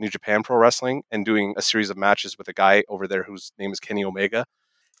years, like New Japan Pro Wrestling, and doing a series of matches with a guy over there whose name is Kenny Omega.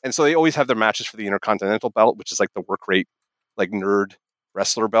 And so they always have their matches for the Intercontinental belt, which is like the work rate, like nerd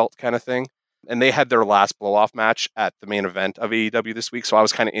wrestler belt kind of thing. And they had their last blow-off match at the main event of AEW this week, so I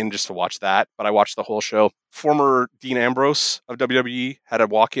was kind of in just to watch that, but I watched the whole show. Former Dean Ambrose of WWE had a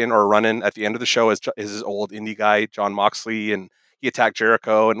walk-in or a run-in at the end of the show as his old indie guy, Jon Moxley, and he attacked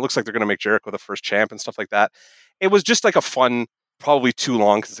Jericho, and it looks like they're going to make Jericho the first champ and stuff like that. It was just like a fun, probably too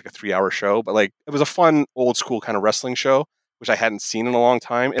long because it's like a 3-hour show, but like it was a fun, old-school kind of wrestling show, which I hadn't seen in a long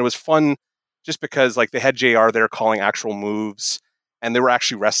time. It was fun just because like they had JR there calling actual moves, and they were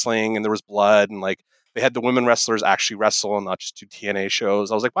actually wrestling, and there was blood, and like they had the women wrestlers actually wrestle and not just do TNA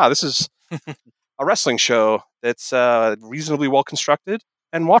shows. I was like, wow, this is a wrestling show that's reasonably well constructed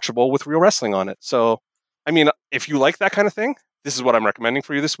and watchable with real wrestling on it. So, I mean, if you like that kind of thing, this is what I'm recommending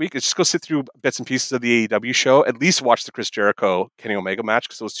for you this week. Is just go sit through bits and pieces of the AEW show. At least watch the Chris Jericho Kenny Omega match,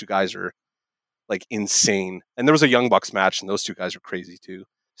 because those two guys are like insane. And there was a Young Bucks match, and those two guys are crazy too.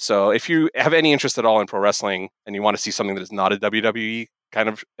 So if you have any interest at all in pro wrestling and you want to see something that is not a WWE kind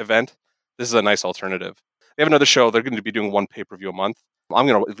of event, this is a nice alternative. They have another show. They're going to be doing one pay-per-view a month. I'm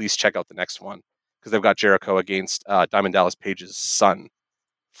going to at least check out the next one, because they've got Jericho against Diamond Dallas Page's son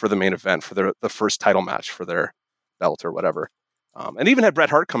for the main event, for the first title match for their belt or whatever. And even had Bret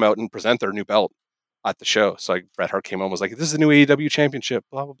Hart come out and present their new belt at the show. So like Bret Hart came on and was like, this is the new AEW championship,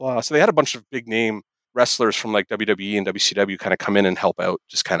 blah, blah, blah. So they had a bunch of big name wrestlers from like WWE and WCW kind of come in and help out,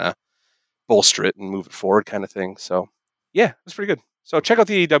 just kind of bolster it and move it forward kind of thing. So yeah, it was pretty good. So check out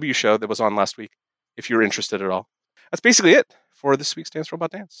the AEW show that was on last week if you're interested at all. That's basically it for this week's Dance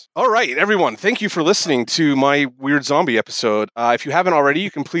Robot Dance. All right, everyone. Thank you for listening to my Weird Zombie episode. If you haven't already,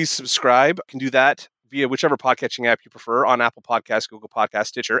 you can please subscribe. You can do that via whichever podcatching app you prefer on Apple Podcasts, Google Podcasts,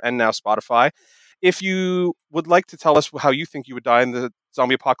 Stitcher, and now Spotify. If you would like to tell us how you think you would die in the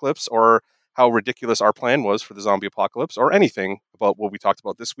zombie apocalypse, or how ridiculous our plan was for the zombie apocalypse, or anything about what we talked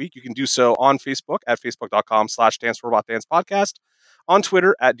about this week, you can do so on Facebook at facebook.com/DanceRobotDancePodcast, on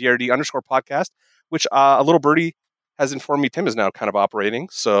Twitter at DRD_podcast, which a little birdie has informed me Tim is now kind of operating.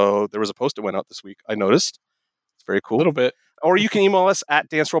 So there was a post that went out this week, I noticed. It's very cool. A little bit. Or you can email us at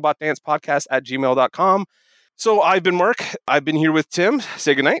dancerobotdancepodcast@gmail.com. So I've been Mark. I've been here with Tim.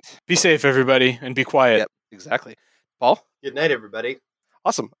 Say goodnight. Be safe, everybody, and be quiet. Yep, exactly. Paul? Good night, everybody.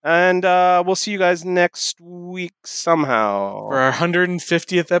 Awesome. And we'll see you guys next week somehow. For our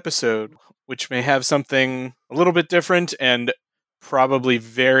 150th episode, which may have something a little bit different and probably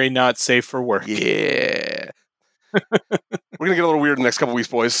very not safe for work. Yeah. We're going to get a little weird in the next couple weeks,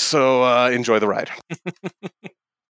 boys. So enjoy the ride.